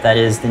strip that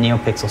is the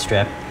NeoPixel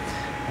strip.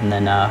 And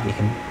then you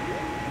can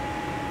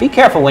be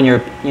careful when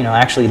you're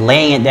actually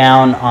laying it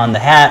down on the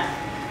hat.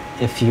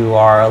 If you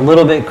are a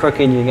little bit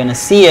crooked, you're going to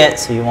see it,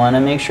 so you want to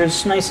make sure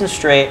it's nice and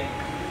straight.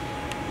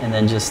 And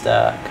then just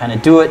kind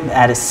of do it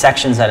at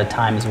sections at a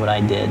time is what I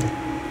did.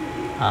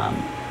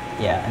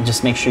 Yeah, and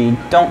just make sure you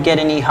don't get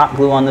any hot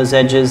glue on those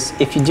edges.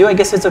 If you do, I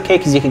guess it's okay,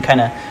 because you can kind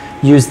of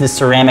use the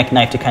ceramic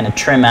knife to kind of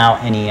trim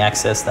out any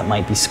excess that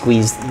might be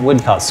squeezed. What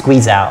do you call it?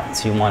 Squeeze out.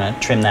 So you want to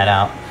trim that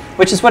out,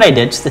 which is what I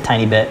did, just a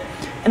tiny bit.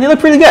 And they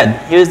look really good.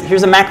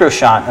 Here's a macro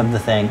shot of the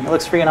thing. It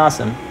looks freaking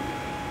awesome.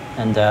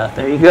 And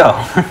there you go.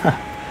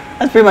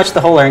 That's pretty much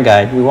the whole learn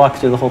guide. We walked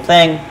through the whole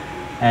thing,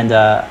 and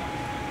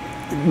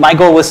my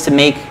goal was to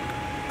make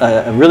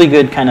a really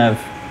good kind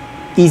of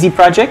easy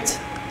project.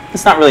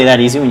 It's not really that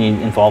easy when you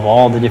involve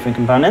all the different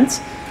components,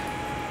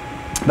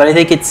 but I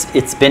think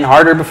it's been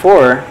harder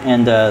before.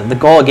 And the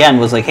goal again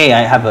was like, hey,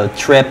 I have a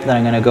trip that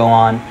I'm going to go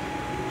on.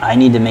 I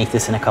need to make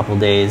this in a couple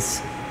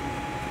days,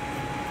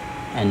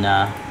 and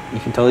you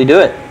can totally do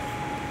it.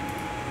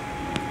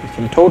 You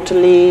can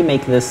totally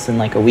make this in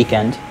like a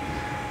weekend.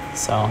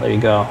 So there you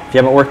go. If you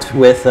haven't worked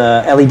with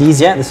LEDs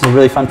yet, this is a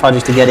really fun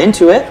project to get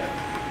into it.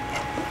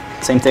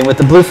 Same thing with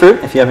the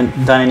Bluefruit. If you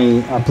haven't done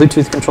any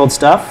Bluetooth controlled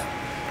stuff,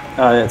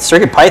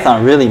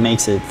 CircuitPython really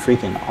makes it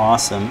freaking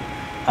awesome.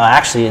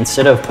 Actually,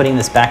 instead of putting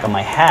this back on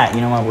my hat,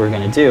 you know what we're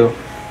going to do?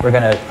 We're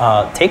going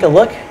to take a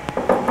look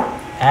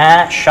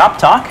at Shop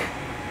Talk,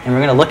 and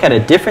we're going to look at a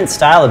different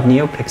style of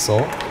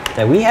NeoPixel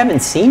that we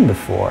haven't seen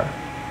before.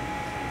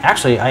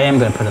 Actually, I am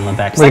going to put it in the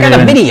back, because I got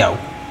a video.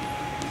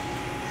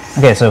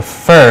 Okay, so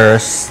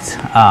first,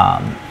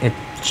 it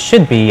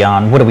should be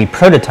on what are we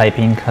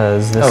prototyping,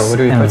 because this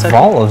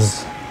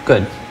involves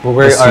good. Well,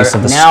 we are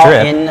now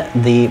in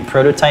the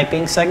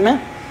prototyping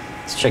segment.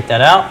 Let's check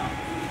that out.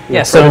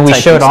 Yeah, so when we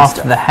showed off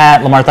the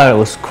hat, Lamar thought it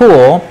was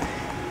cool,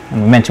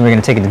 and we mentioned we were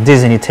going to take it to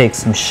Disney to take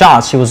some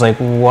shots. She was like,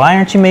 why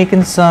aren't you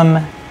making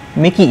some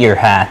Mickey ear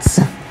hats?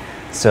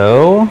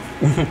 So,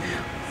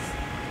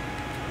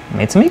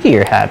 made some Mickey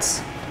ear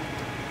hats.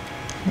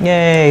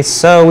 Yay,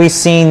 so we've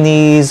seen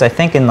these, I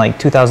think in like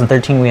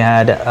 2013 we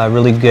had a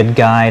really good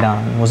guide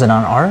on, was it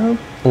on our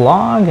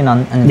blog and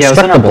on Instructables? Yeah, it was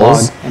on our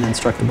blog and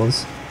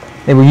Instructables.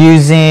 They were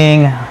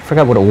using, I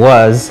forgot what it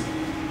was,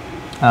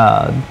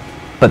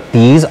 but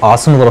these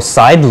awesome little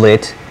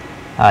side-lit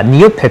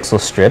NeoPixel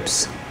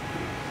strips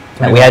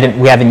that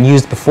we haven't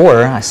used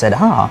before. I said,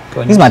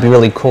 these might be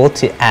really cool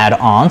to add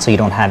on, so you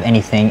don't have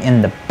anything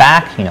in the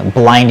back,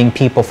 blinding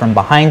people from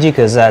behind you,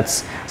 because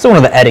that's one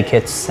of the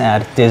etiquettes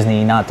at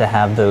Disney, not to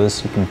have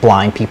those. You can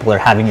blind people or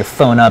having your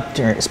phone up,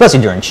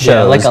 especially during shows.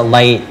 Yeah, like a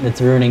light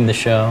that's ruining the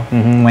show.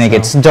 When it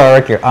gets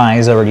dark, your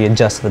eyes already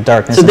adjust to the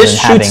darkness. So this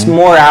shoots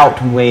more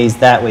out ways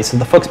that way. So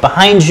the folks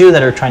behind you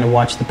that are trying to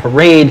watch the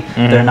parade,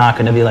 they're not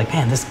going to be like,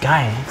 man, this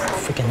guy,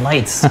 freaking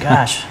lights,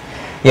 gosh.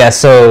 Yeah,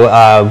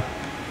 so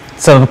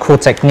some cool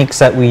techniques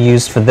that we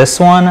used for this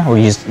one, we're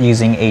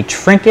using a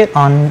trinket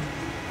on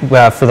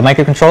for the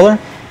microcontroller,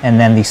 and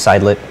then the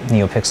side-lit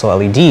NeoPixel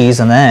LEDs,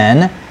 and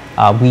then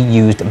we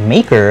used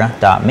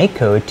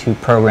maker.makecode to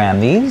program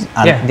these,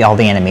 all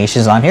the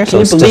animations on here. So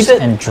it's just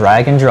and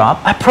drag and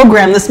drop. I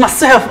programmed this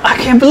myself. I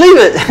can't believe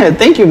it.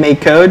 Thank you,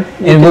 MakeCode.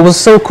 And what was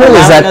so cool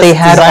is that they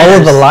had all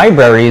of the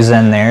libraries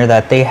in there,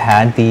 that they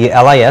had the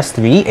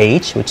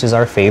LIS3H, which is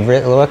our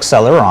favorite little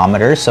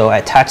accelerometer. So I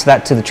attached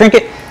that to the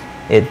trinket.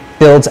 It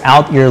builds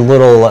out your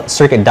little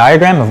circuit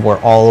diagram of where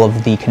all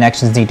of the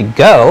connections need to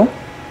go.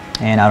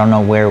 And I don't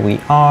know where we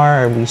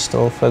are. Are we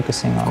still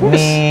focusing on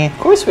me? Of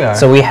course we are.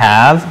 So we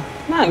have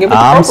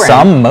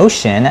some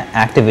motion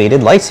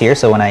activated lights here.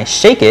 So when I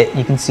shake it,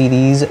 you can see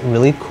these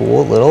really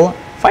cool little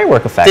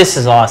firework effects. This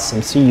is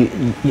awesome. So you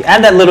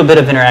add that little bit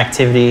of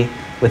interactivity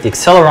with the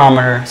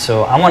accelerometer.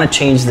 So I want to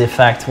change the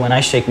effect when I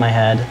shake my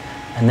head.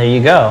 And there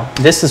you go.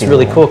 This is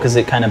really cool because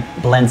it kind of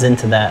blends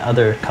into that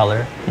other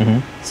color.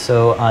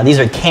 So these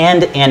are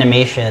canned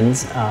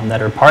animations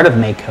that are part of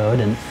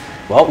MakeCode. And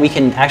well, we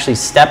can actually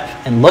step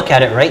and look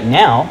at it right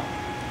now.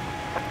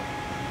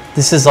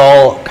 This is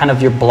all kind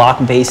of your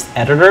block-based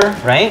editor,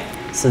 right?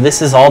 So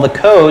this is all the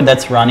code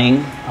that's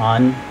running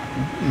on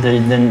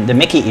the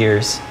Mickey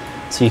ears.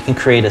 So you can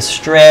create a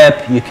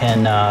strip, you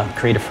can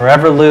create a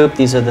forever loop.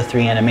 These are the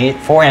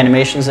four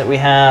animations that we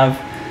have.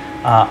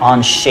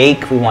 On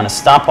shake, we want to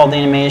stop all the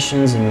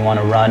animations, and we want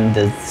to run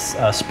the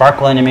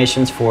sparkle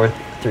animations for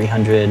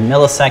 300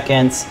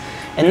 milliseconds.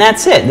 And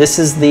that's it. This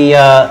is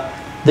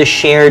the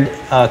shared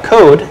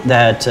code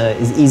that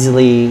is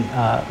easily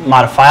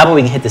modifiable.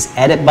 We can hit this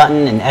edit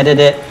button and edit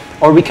it,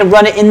 or we can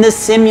run it in the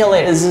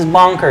simulator. This is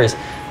bonkers.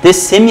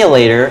 This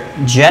simulator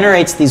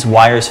generates these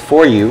wires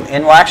for you,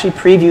 and will actually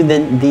preview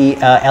the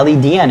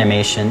LED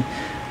animation.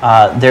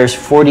 There's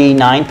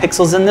 49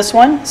 pixels in this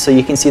one, so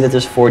you can see that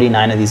there's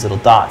 49 of these little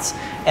dots.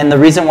 And the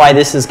reason why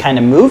this is kind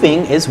of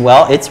moving is,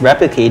 well, it's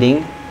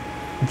replicating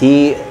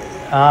the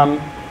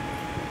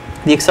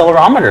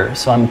accelerometer.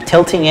 So I'm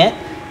tilting it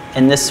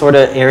in this sort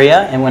of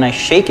area, and when I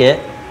shake it,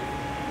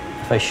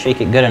 if I shake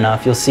it good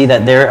enough, you'll see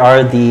that there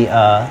are the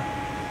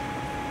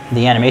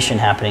animation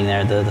happening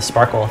there, the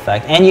sparkle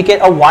effect. And you get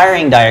a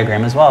wiring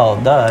diagram as well.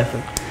 Duh,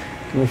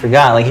 we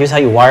forgot. Like, here's how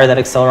you wire that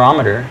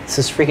accelerometer. This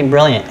is freaking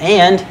brilliant.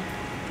 And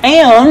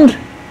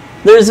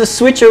there's a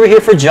switch over here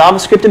for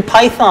JavaScript and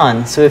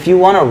Python. So if you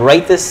want to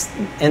write this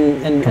if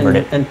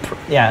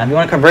you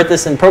want to convert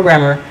this in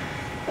programmer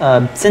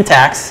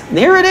syntax,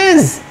 there it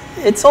is.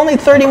 It's only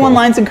 31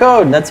 lines of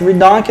code. That's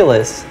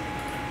ridiculous.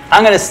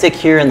 I'm going to stick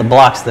here in the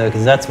blocks, though,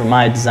 because that's where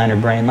my designer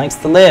brain likes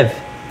to live.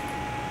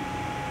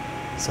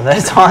 So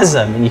that's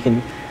awesome.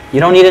 And you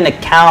don't need an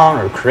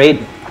account or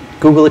create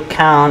Google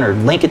account or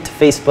link it to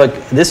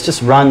Facebook. This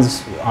just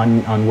runs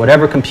on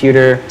whatever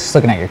computer. Just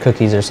looking at your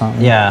cookies or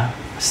something. Yeah,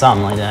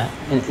 something like that.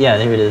 And yeah,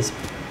 there it is.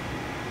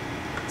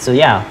 So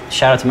yeah,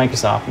 shout out to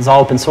Microsoft. It's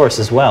all open source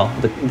as well.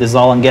 This is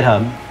all on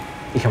GitHub.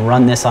 You can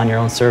run this on your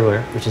own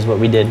server, which is what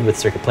we did with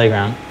Circuit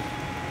Playground.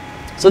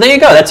 So there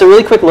you go. That's a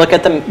really quick look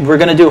at them. We're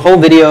going to do a whole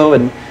video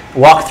and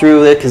walk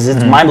through it because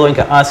it's mind-blowing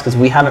to us because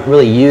we haven't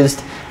really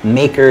used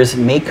Maker's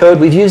MakeCode.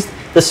 We've used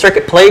the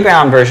Circuit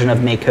Playground version of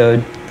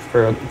MakeCode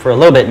for a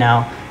little bit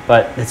now,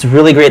 but it's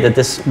really great that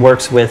this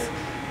works with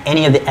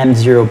any of the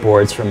M0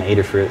 boards from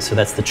Adafruit. So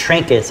that's the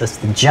Trinkets, that's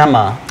the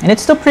Gemma. And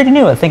it's still pretty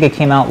new. I think it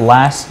came out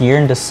last year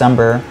in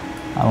December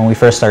when we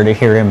first started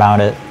hearing about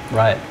it.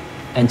 Right.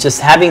 And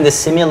just having the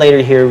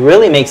simulator here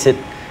really makes it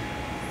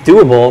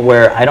doable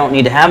where I don't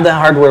need to have the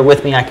hardware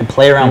with me. I can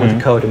play around with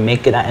the code and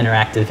make that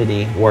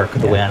interactivity work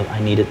the way I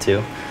need it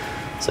to.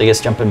 So I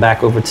guess jumping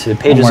back over to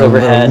Pages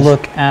Overhead.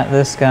 Look at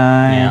this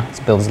guy. Yeah.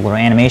 It builds a little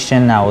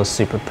animation. I was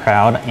super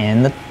proud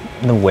in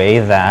the way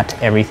that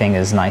everything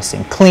is nice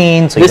and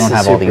clean, so you don't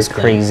have all these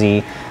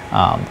crazy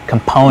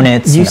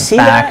components in the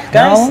back. That,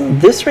 guys? No?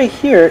 This right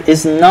here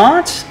is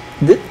not.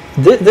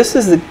 This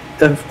is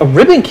a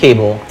ribbon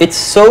cable. It's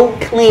so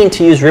clean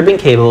to use ribbon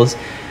cables.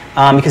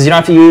 Because you don't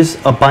have to use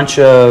a bunch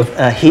of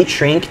heat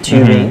shrink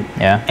tubing,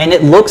 and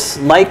it looks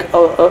like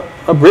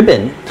a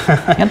ribbon.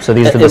 Yep. So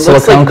these are the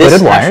silicone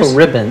coated wires. Actual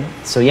ribbon.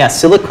 So yeah,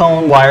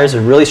 silicone wires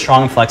are really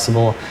strong and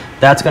flexible.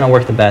 That's going to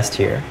work the best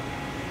here.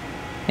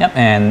 Yep.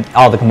 And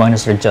all the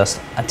components are just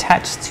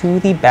attached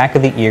to the back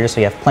of the ear, so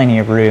you have plenty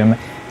of room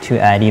to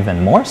add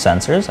even more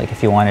sensors. Like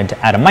if you wanted to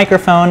add a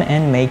microphone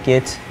and make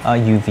it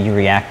UV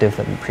reactive,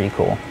 that'd be pretty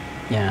cool.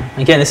 Yeah.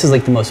 Again, this is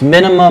like the most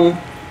minimum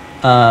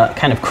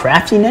kind of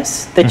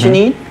craftiness that you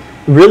need.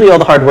 Really all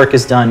the hard work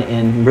is done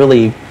in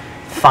really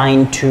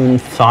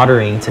fine-tuned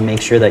soldering to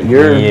make sure that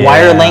your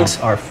wire lengths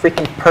are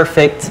freaking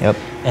perfect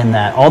and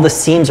that all the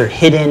seams are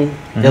hidden.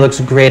 It looks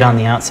great on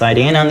the outside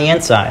and on the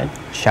inside.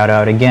 Shout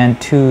out again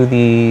to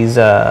these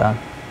so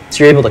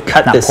you're able to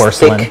cut this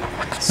porcelain. thick,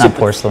 not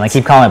porcelain, I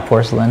keep calling it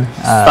porcelain.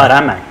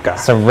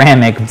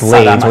 Ceramic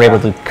blades. We're able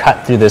to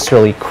cut through this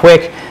really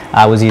quick.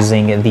 I was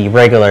using the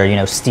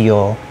regular,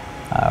 steel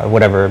or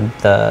whatever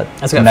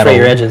that's gonna fray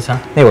your edges,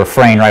 huh? They were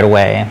fraying right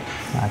away.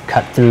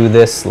 Cut through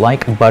this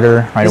like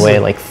butter right away,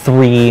 like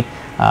 3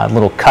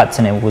 little cuts,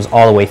 and it was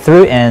all the way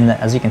through. And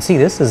as you can see,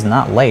 this is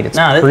not light. It's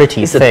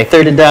pretty thick.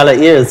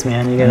 $30 ears,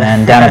 man. And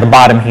then down at the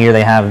bottom here,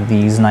 they have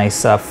these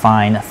nice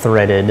fine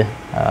threaded,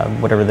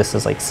 whatever this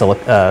is, like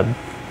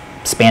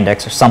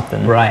spandex or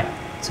something. Right.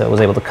 So it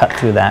was able to cut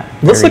through that.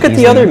 Let's look at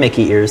the other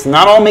Mickey ears.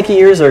 Not all Mickey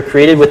ears are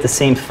created with the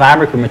same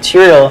fabric or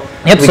material.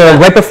 Yep. So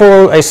right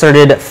before I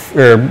started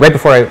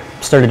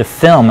to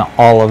film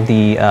all of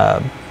the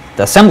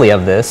assembly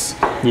of this,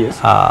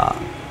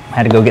 I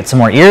had to go get some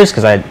more ears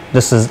because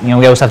this is, we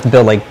always have to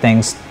build like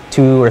things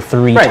 2 or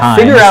 3 times.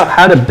 Figure out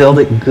how to build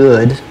it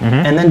good,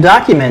 and then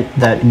document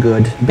that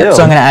good build.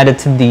 So I'm going to add it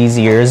to these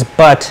ears,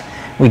 but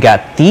we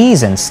got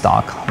these in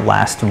stock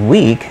last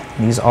week.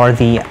 These are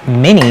the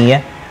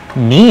mini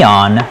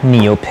neon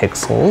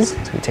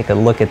NeoPixels. So we take a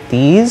look at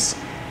these.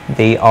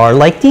 They are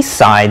like the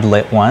side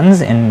lit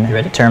ones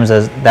in terms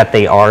of that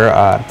they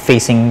are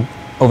facing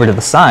over to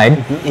the side.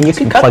 And you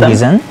can cut plug them.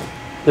 These in.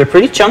 They're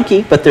pretty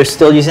chunky, but they're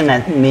still using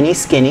that mini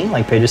skinny,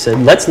 like Pedro said.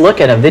 Let's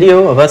look at a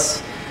video of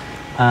us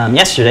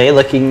yesterday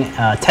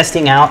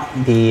testing out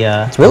the...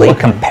 it's really a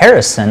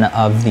comparison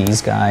of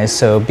these guys.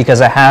 So because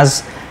it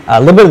has a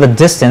little bit of a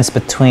distance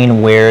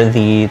between where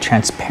the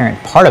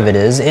transparent part of it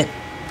is, it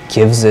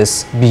gives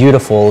this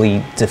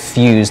beautifully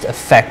diffused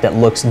effect that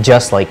looks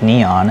just like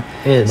neon.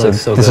 It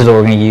looks so this good. is what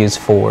we're going to use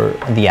for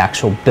the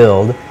actual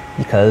build.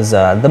 Because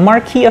the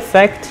marquee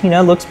effect,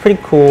 looks pretty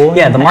cool.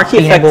 Yeah, the marquee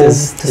effect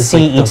is to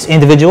see like each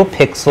individual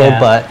pixel,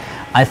 but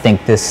I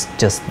think this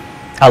just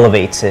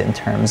elevates it in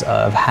terms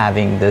of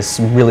having this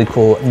really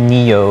cool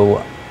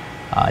neon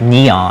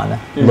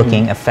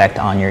looking effect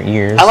on your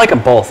ears. I like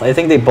them both. I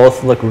think they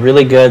both look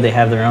really good. They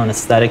have their own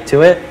aesthetic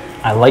to it.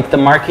 I like the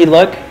marquee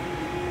look.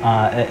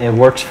 It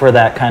works for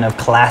that kind of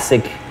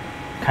classic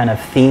kind of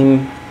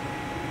theme,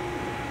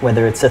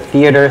 whether it's a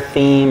theater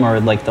theme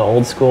or like the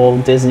old school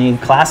Disney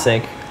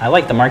classic. I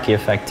like the marquee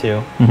effect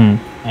too.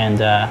 And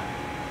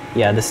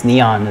yeah, this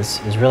neon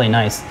is really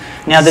nice.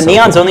 Now the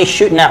neon's only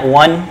shooting at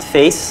one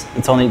face.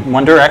 It's only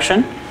one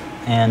direction.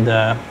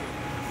 And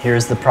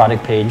here's the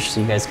product page so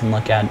you guys can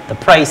look at the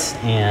price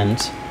and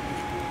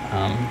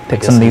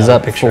pick some of these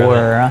up for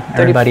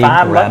everybody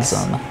grabs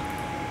them.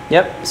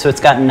 Yep, so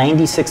it's got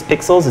 96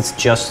 pixels. It's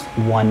just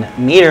 1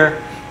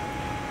 meter.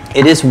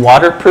 It is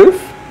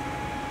waterproof.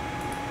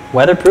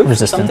 Weatherproof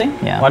resistant, or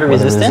something? Yeah, water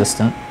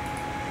resistant.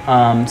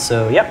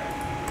 So yep,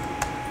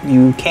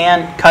 you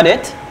can cut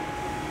it.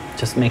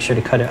 Just make sure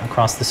to cut it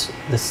across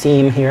the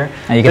seam here.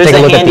 Now you can There's take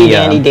a look handy, at the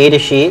handy data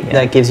sheet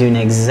that gives you an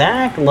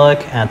exact look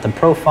at the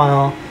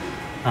profile,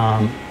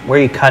 where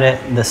you cut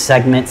it, the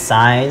segment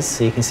size.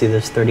 So you can see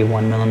there's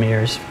 31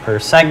 millimeters per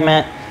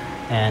segment,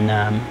 and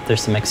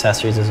there's some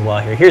accessories as well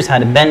here. Here's how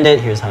to bend it.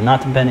 Here's how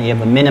not to bend it. You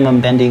have a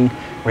minimum bending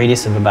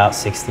radius of about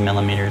 60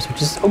 millimeters,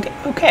 which is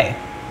okay.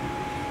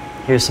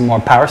 Here's some more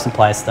power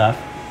supply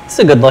stuff. This is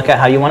a good look at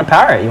how you want to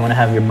power it. You want to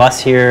have your bus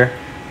here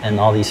and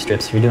all these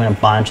strips. If you're doing a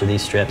bunch of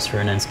these strips for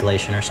an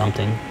installation or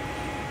something.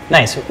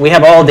 Nice. We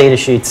have all data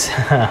sheets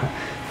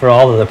for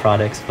all of the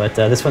products, but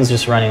this one's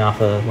just running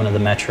off of one of the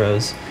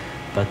Metros.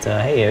 But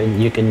hey,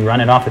 you can run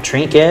it off a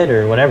Trinket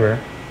or whatever.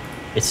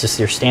 It's just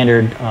your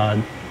standard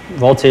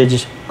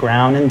voltage,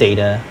 ground, and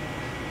data,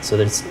 so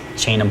that it's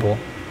chainable.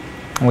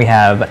 We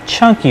have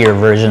chunkier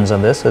versions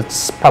of this.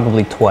 It's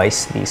probably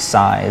twice the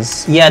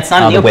size. Yeah, it's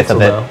not a NeoPixel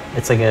though.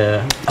 It's like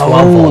a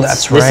 12 volts.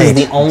 That's right. This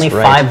is the only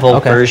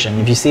 5-volt version.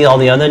 If you see all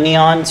the other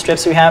neon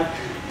strips we have,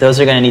 those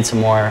are going to need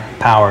some more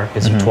power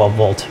because they're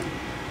 12-volt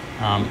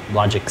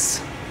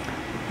Logics.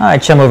 I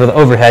chum over the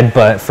overhead,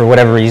 but for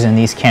whatever reason,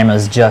 these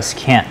cameras just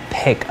can't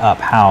pick up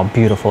how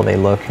beautiful they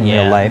look in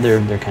real life.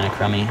 They're kind of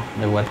crummy.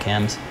 They're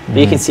webcams. But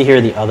you can see here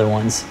the other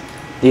ones.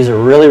 These are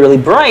really, really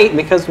bright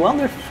because, well,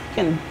 they're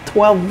freaking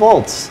 12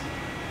 volts.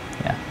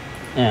 Yeah.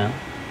 And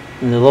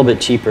they're a little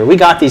bit cheaper. We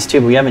got these too,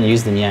 but we haven't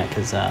used them yet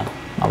because all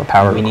the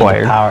power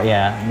required. Need the power.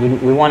 Yeah,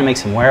 we want to make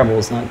some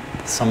wearables, not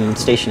some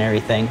stationary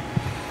thing.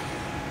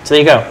 So there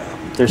you go.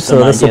 There's some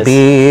ideas. So this will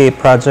be a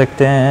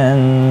project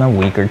in a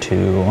week or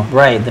 2.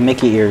 Right, the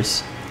Mickey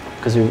ears,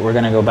 because we're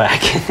gonna go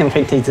back and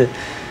we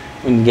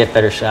can get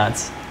better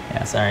shots.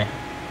 Yeah, sorry.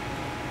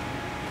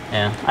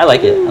 Yeah, I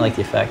like it. I like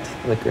the effect.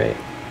 It looked great.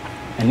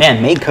 And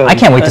man, MakeCode. I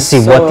can't wait to see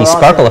what the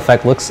sparkle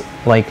effect looks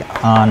like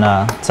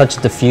on such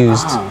a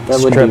diffused that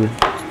strip. Would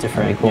be different.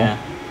 Very cool. Yeah.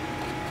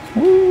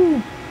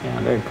 Woo. Yeah,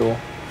 very cool.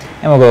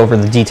 And we'll go over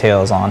the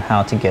details on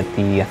how to get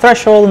the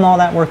threshold and all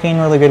that working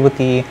really good with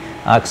the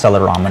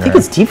accelerometer. I think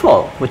it's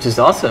default, which is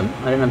awesome.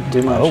 I didn't have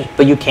to do much.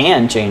 But you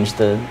can change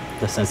the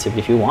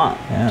sensitivity if you want,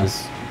 which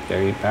is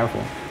very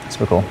powerful.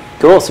 Super cool.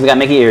 Cool, so we got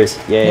Mickey ears.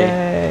 Yay.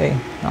 Yay.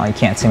 Oh, you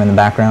can't see them in the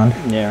background.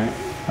 Yeah, right.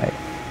 Wait.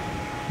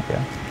 There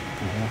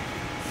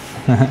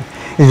you go.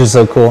 These are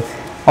so cool.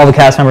 All the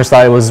cast members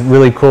thought it was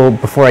really cool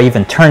before I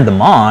even turned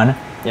them on.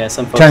 Yeah,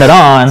 some folks turn it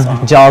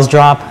on, jaws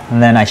drop,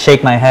 and then I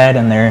shake my head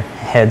and their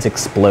heads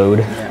explode.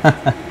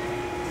 Yeah.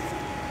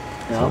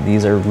 So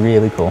these are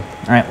really cool.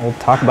 All right, we'll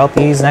talk about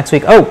these next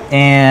week. Oh,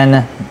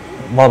 and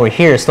while we're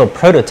here, still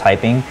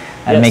prototyping,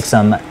 I make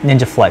some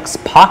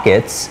NinjaFlex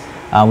pockets.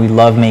 We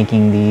love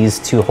making these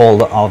to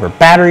hold all of our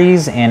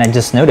batteries, and I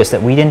just noticed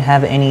that we didn't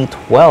have any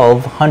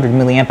 1200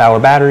 milliamp hour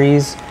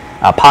batteries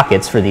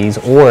pockets for these,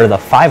 or the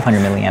 500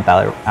 milliamp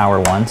hour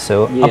one.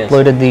 So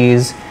uploaded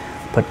these,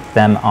 put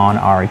them on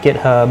our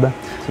GitHub.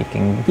 So you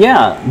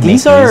can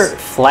these are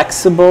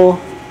flexible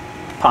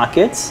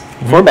pockets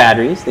for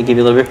batteries. They give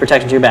you a little bit of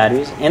protection to your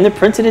batteries, and they're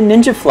printed in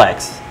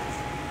NinjaFlex.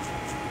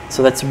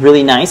 So that's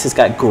really nice. It's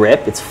got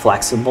grip. It's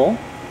flexible,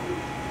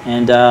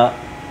 and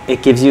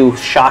it gives you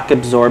shock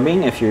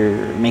absorbing. If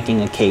you're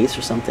making a case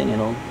or something,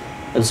 it'll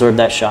absorb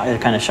that shock.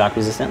 It's kind of shock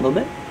resistant a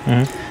little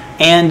bit.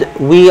 And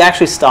we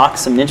actually stock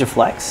some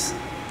NinjaFlex.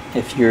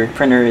 If your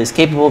printer is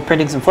capable of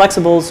printing some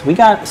flexibles, we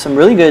got some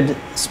really good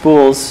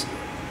spools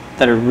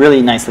that are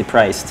really nicely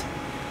priced.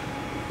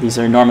 These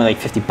are normally like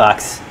 50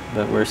 bucks,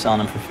 but we're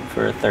selling them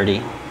for 30.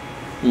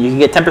 And you can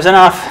get 10%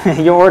 off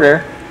your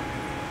order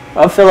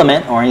of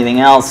filament or anything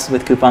else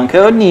with coupon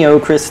code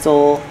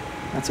NeoCrystal.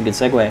 That's a good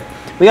segue.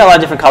 We got a lot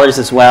of different colors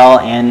as well,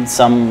 and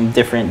some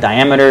different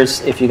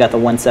diameters. If you got the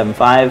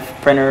 175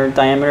 printer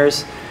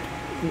diameters,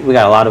 we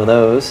got a lot of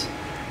those.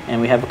 And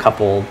we have a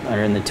couple that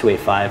are in the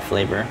 285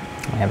 flavor.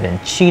 We have it in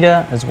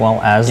cheetah as well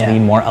as the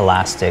more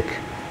elastic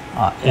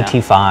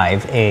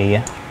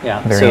 85A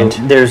variant.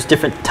 So there's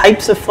different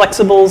types of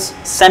flexibles: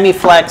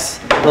 semi-flex,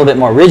 a little bit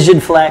more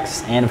rigid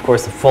flex, and of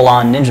course the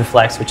full-on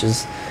NinjaFlex, which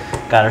has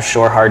got a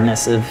shore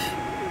hardness of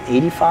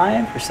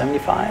 85 or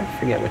 75,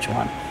 forget which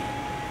one.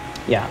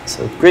 Yeah,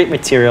 so great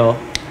material.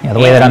 Yeah, the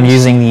way that I'm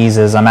using these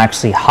is I'm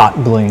actually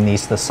hot gluing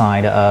these to the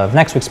side of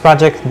next week's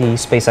project, the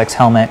SpaceX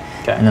helmet,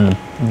 and then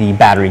the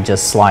battery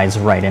just slides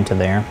right into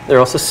there. They're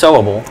also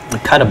sewable and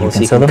cuttable,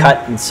 so you can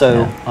cut and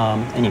sew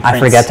any prints. I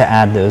forget to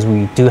add those.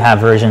 We do have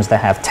versions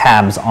that have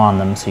tabs on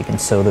them, so you can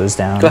sew those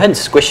down. Go ahead and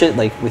squish it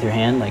like with your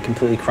hand, like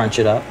completely crunch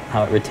it up,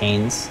 how it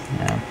retains.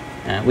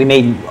 We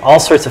made all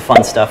sorts of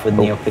fun stuff with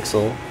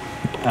NeoPixel.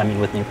 I mean,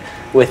 with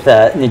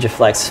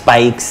NinjaFlex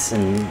spikes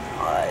and.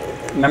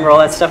 Remember all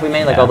that stuff we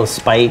made, like all those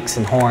spikes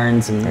and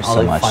horns and all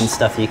the fun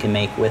stuff you can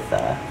make with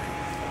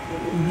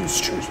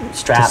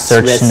straps,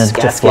 search wrists,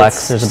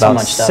 gaskets. There's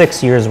about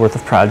 6 years worth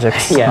of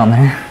projects on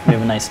there. We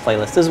have a nice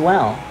playlist as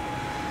well.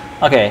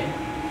 Okay,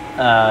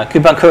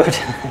 coupon code.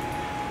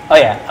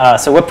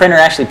 So what printer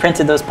actually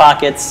printed those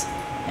pockets?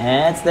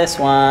 And it's this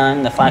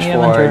one, the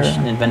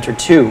FlashForge Inventor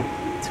 2.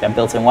 It's got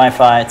built-in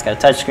Wi-Fi, it's got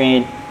a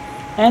touchscreen,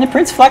 and it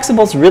prints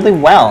flexibles really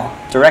well.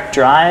 Direct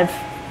drive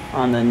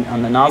on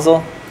the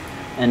nozzle.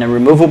 And a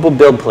removable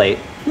build plate.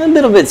 A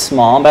little bit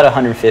small, about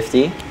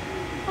 150,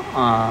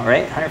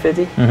 right?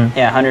 150?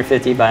 Yeah,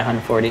 150 by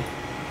 140.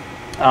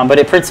 But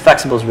it prints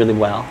flexibles really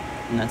well,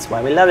 and that's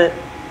why we love it.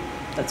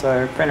 That's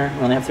our printer.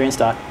 We only have 3 in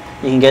stock.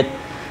 You can get,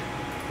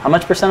 how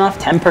much percent off?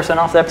 10%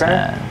 off that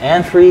printer?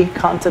 And free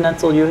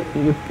Continental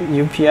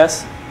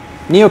UPS.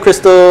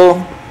 NeoCrystal.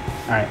 All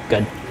right,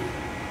 good.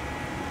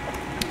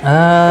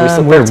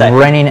 We're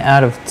running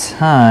out of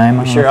time.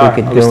 We sure are.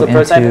 We could go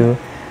into...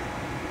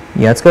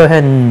 Yeah, let's go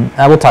ahead and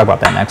we'll talk about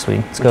that next week.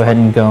 Let's go ahead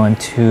and go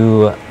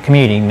into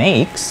Community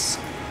Makes.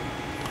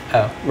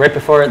 Oh, right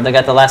before they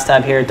got the last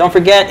tab here. Don't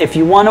forget, if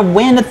you want to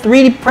win a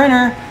 3D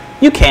printer,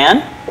 you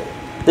can.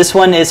 This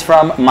one is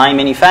from My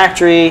Mini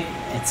Factory.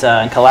 It's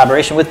in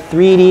collaboration with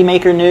 3D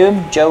Maker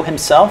Noob, Joe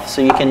himself.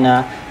 So you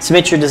can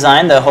submit your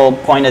design. The whole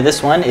point of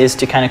this one is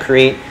to kind of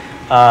create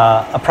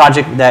a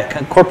project that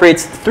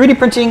incorporates 3D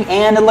printing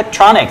and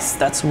electronics.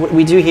 That's what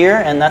we do here,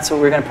 and that's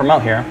what we're going to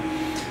promote here.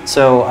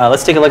 So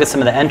let's take a look at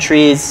some of the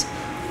entries.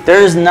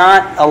 There's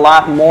not a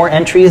lot more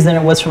entries than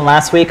it was from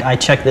last week. I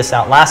checked this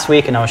out last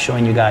week and I was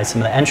showing you guys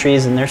some of the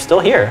entries, and they're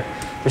still here.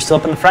 They're still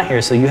up in the front here.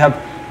 So you have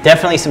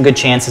definitely some good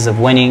chances of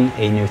winning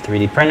a new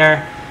 3D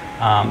printer.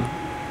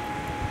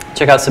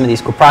 Check out some of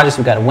these cool projects.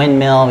 We've got a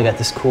windmill. We got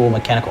this cool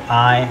mechanical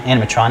eye,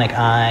 animatronic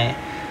eye.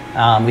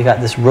 We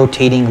got this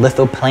rotating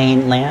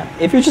lithoplane lamp.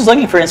 If you're just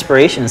looking for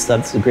inspiration and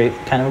stuff, it's a great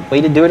kind of way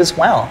to do it as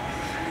well.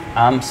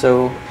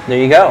 So there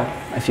you go.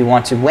 If you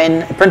want to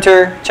win a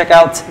printer, check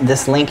out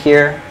this link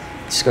here.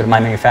 Just go to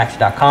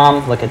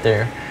mymanufacturer.com, look at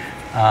their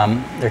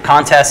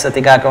contests that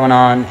they got going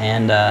on,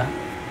 and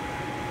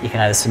you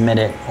can either submit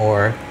it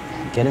or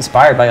get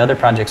inspired by other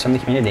projects from the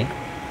community.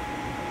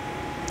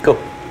 Cool.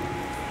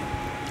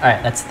 All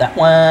right, that's that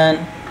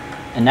one.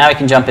 And now we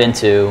can jump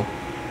into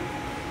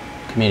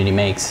Community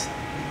Makes.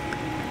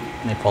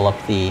 Let me pull up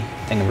the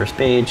Thingiverse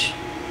page.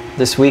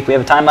 This week we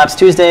have a Time-Lapse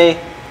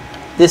Tuesday.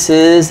 This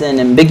is an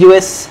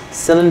ambiguous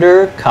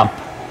cylinder cup.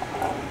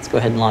 Let's go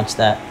ahead and launch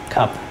that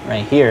cup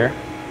right here.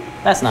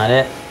 That's not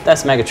it.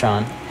 That's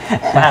Megatron.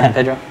 What happened,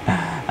 Pedro?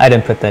 I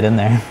didn't put that in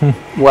there.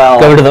 Well,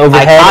 go over to the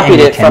overhead. I copied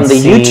it from the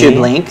YouTube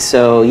link,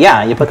 so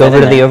yeah, you put that in there.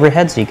 Go over to the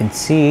overhead so you can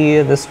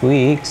see this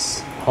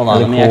week's. Hold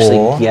on, let me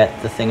actually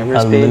get the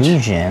Thingiverse page.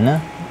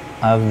 Illusion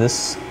of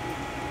this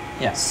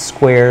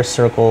square,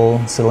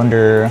 circle,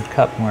 cylinder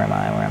cup. Where am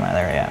I? Where am I?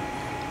 There, yeah.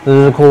 This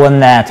is a cool one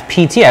that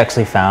PT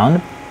actually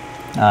found.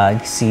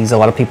 He sees a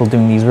lot of people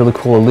doing these really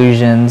cool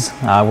illusions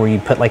where you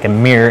put like a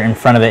mirror in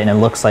front of it and it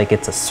looks like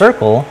it's a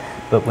circle,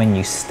 but when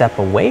you step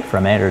away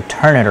from it or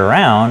turn it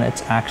around,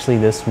 it's actually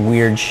this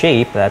weird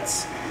shape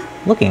that's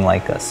looking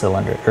like a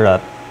cylinder or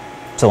a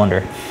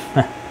cylinder.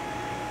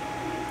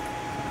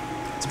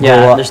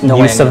 Yeah, there's no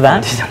use way of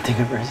that.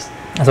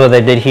 That's what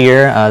they did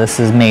here. This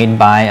is made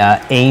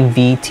by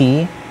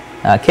AVT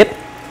Kip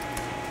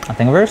on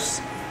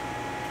Thingiverse.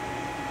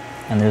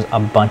 And there's a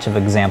bunch of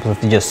examples.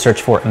 If you just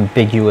search for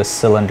ambiguous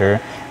cylinder,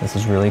 this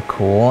is really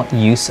cool.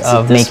 Use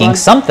of making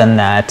something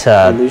that...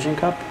 illusion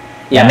cup?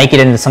 Yeah, make it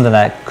into something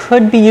that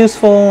could be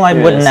useful. I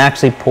wouldn't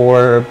actually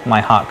pour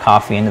my hot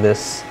coffee into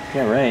this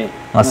Yeah, right.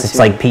 Unless it's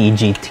like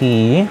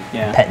PEGT,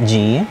 Yeah.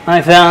 PETG.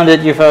 I found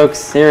it, you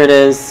folks. Here it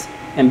is.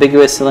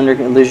 Ambiguous Cylinder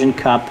Illusion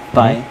Cup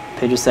by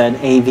Pedro said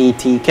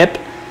AVT Kip.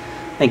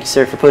 Thank you,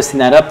 sir, for posting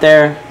that up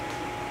there.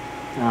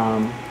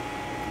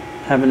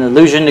 Have an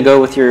illusion to go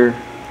with your,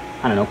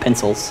 I don't know,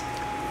 pencils.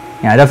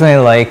 Yeah, I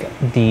definitely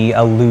like the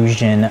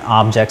illusion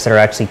objects that are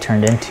actually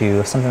turned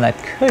into something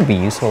that could be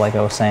useful, like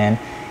I was saying.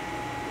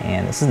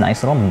 And this is a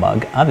nice little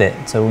mug of it.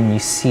 So when you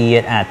see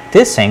it at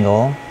this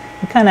angle,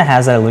 it kind of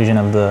has that illusion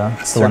of the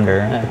cylinder.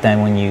 Yeah. But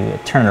then when you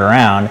turn it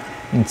around,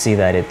 you can see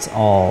that it's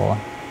all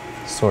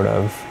sort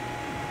of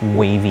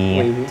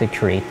wavy. To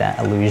create that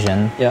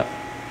illusion. Yep.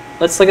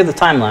 Let's look at the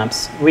time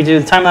lapse. We do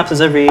the time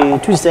lapses every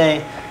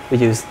Tuesday. We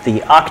use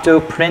the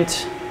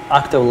Octoprint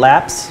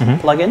Octolapse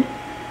plugin.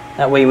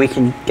 That way we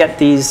can get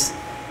these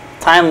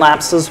time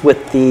lapses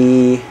with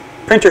the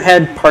printer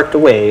head parked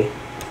away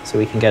so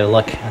we can get a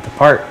look at the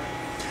part.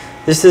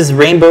 This is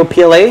Rainbow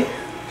PLA,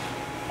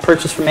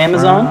 purchased from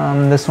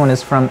Amazon. This one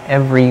is from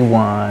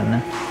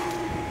Everyone.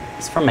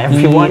 It's from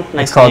Everyone?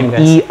 Nice it's called name,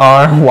 guys.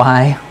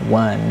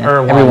 ERY1.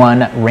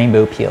 Everyone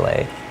Rainbow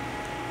PLA.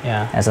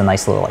 Yeah. Has a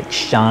nice little like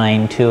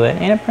shine to it,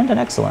 and it printed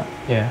excellent.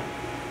 Yeah.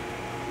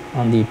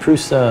 On the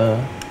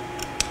Prusa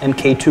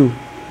MK2.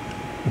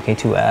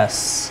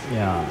 MK2S.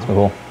 Yeah. So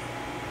cool.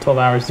 12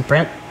 hours to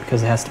print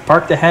because it has to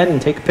park the head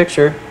and take a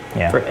picture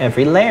for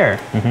every layer.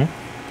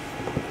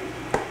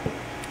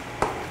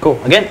 Cool.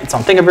 Again, it's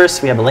on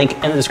Thingiverse. We have a link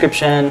in the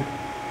description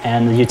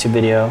and the YouTube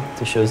video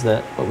that shows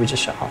that what we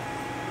just shot.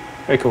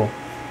 Very cool.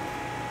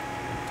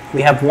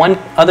 We have one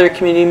other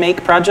community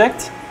make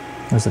project.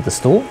 Was it the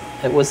stool?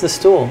 It was the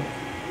stool.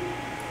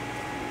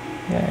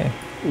 Yay.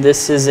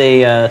 This is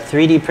a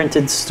 3D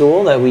printed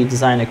stool that we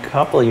designed a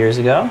couple of years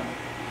ago.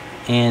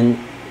 And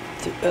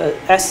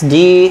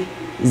SDZ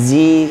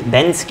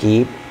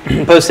Bensky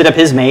posted up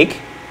his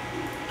make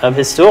of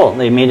his stool.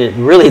 They made it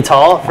really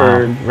tall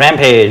for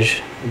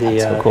Rampage, the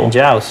so cool.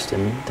 Joust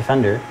and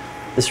Defender.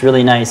 This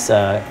really nice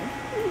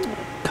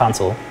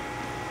console.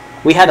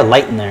 We had a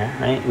light in there,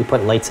 right? We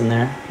put lights in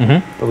there.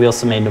 But we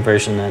also made a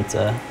version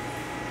that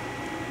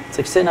it's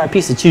like sitting on a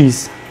piece of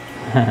cheese.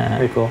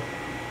 Very cool.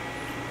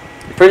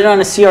 Printed on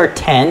a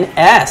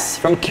CR10S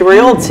from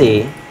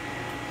Curiosity.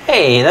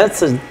 Hey,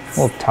 that's a...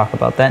 We'll talk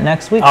about that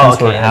next week Oh,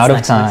 since okay, we're out of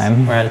next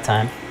time. week. We're out of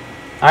time.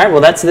 All right, well,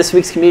 that's this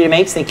week's Community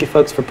Makes. Thank you,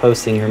 folks, for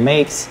posting your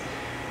makes.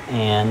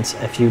 And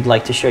if you'd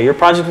like to share your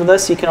project with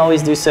us, you can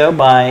always do so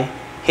by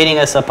hitting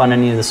us up on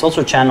any of the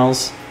social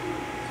channels.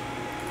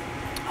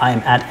 I am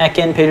at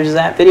Ekin, Pedro is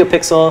at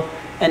VideoPixel,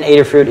 and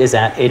Adafruit is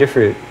at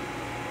Adafruit.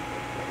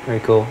 Very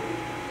cool.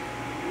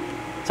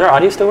 Is our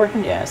audio still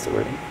working? Yeah, it's still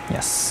working.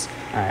 Yes.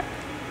 All right.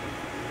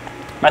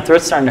 My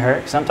throat's starting to hurt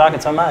because I'm talking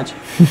so much.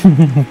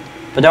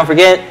 But don't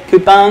forget,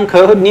 coupon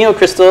code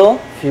NeoCrystal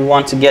if you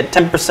want to get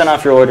 10%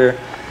 off your order.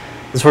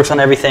 This works on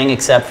everything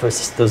except for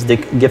those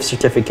gift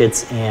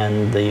certificates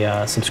and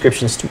the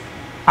subscriptions to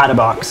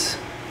Otterbox.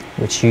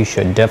 Which you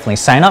should definitely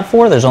sign up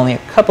for. There's only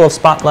a couple of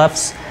spot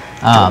lefts.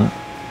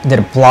 Did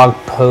a blog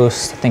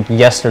post, I think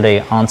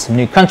yesterday, on some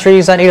new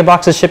countries that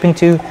Otterbox is shipping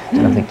to. So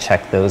definitely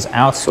check those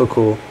out. So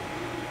cool.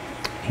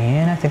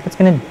 And I think that's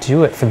going to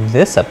do it for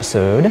this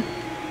episode.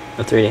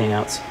 The 3D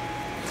Hangouts.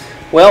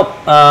 Well,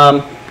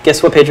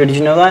 guess what, Pedro? Did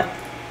you know that?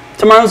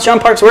 Tomorrow's John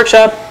Park's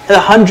Workshop, the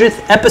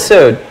 100th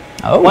episode.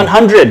 Oh.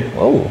 100.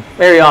 Whoa.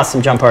 Very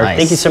awesome, John Park. Nice.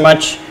 Thank you so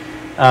much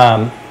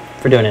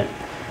for doing it.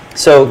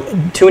 So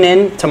tune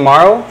in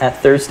tomorrow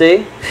at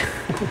Thursday.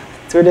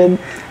 Tune in.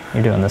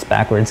 You're doing this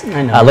backwards.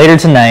 I know. Later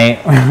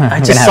tonight, I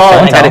just saw it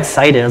and I got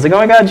excited. I was like, oh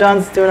my God,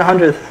 John's doing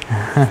 100th.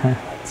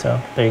 So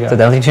there you go. So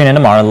definitely tune in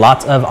tomorrow.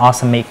 Lots of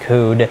awesome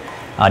MakeCode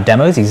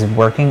demos. He's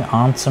working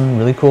on some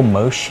really cool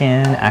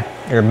motion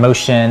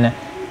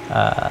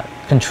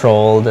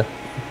controlled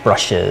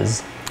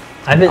brushes.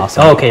 I've been,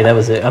 awesome. oh, okay, that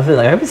was it. I've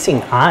been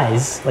seeing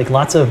eyes, like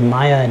lots of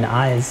Maya and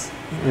eyes.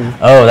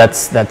 Oh,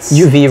 that's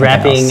UV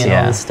wrapping else, and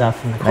all this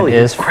stuff. I'm like, That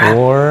is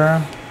for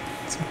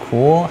some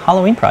cool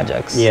Halloween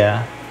projects.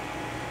 Yeah.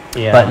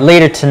 Yeah. But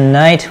later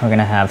tonight, we're going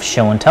to have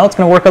show and tell. It's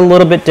going to work a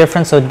little bit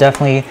different, so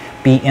definitely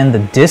be in the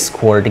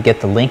Discord to get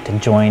the link to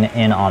join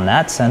in on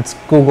that, since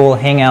Google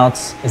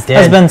Hangouts has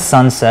been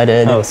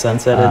sunsetted. Oh,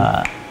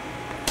 sunsetted.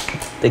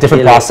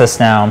 Different process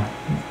now.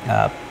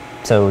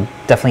 So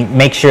definitely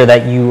make sure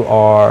that you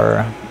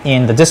are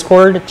in the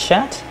Discord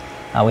chat.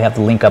 We have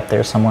the link up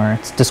there somewhere.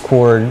 It's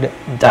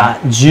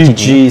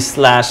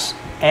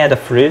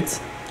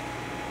discord.gg/Adafruit.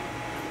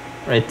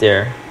 Right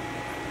there.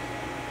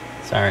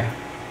 Sorry.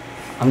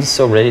 I'm just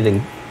so ready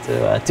to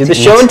do the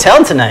show and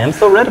tell tonight. I'm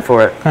so ready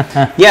for it.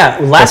 Yeah,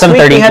 last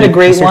week we had a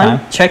great one.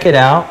 Check it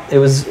out. It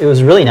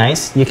was really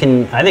nice. You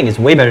can, I think it's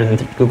way better than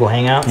Google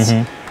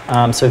Hangouts.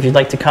 So if you'd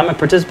like to come and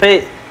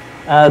participate,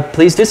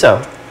 please do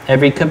so.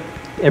 Every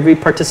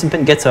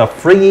participant gets a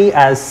free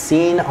as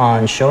seen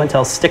on show and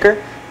tell sticker,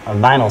 a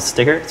vinyl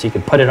sticker, so you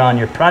can put it on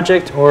your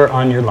project or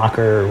on your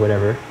locker or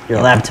whatever,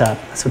 your laptop.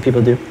 That's what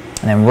people do.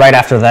 And then right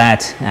after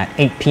that, at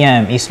 8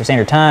 p.m. Eastern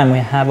Standard Time, we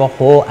have a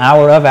whole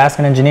hour of Ask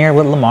an Engineer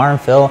with Lamar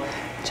and Phil.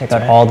 Check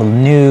out all the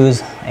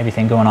news,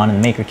 everything going on in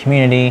the maker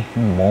community,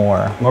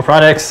 more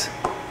products,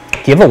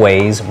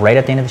 giveaways right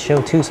at the end of the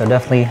show too. So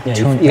definitely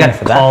tune in. You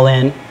gotta call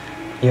in.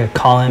 You gotta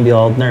call in, be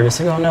all nervous,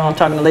 like, oh no, I'm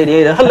talking to Lady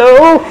Ada.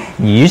 Hello.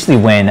 You usually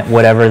win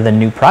whatever the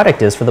new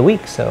product is for the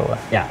week. So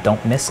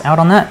don't miss out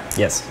on that.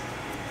 Yes.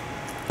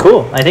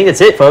 Cool. I think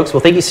that's it, folks.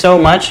 Well, thank you so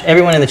much.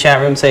 Everyone in the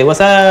chat room say,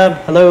 what's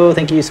up? Hello.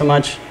 Thank you so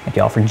much. Thank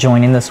you all for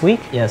joining this week.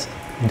 Yes.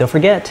 And don't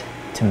forget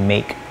to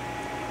make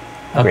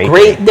a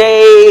great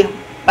day.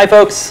 Bye,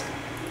 folks.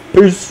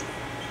 Peace.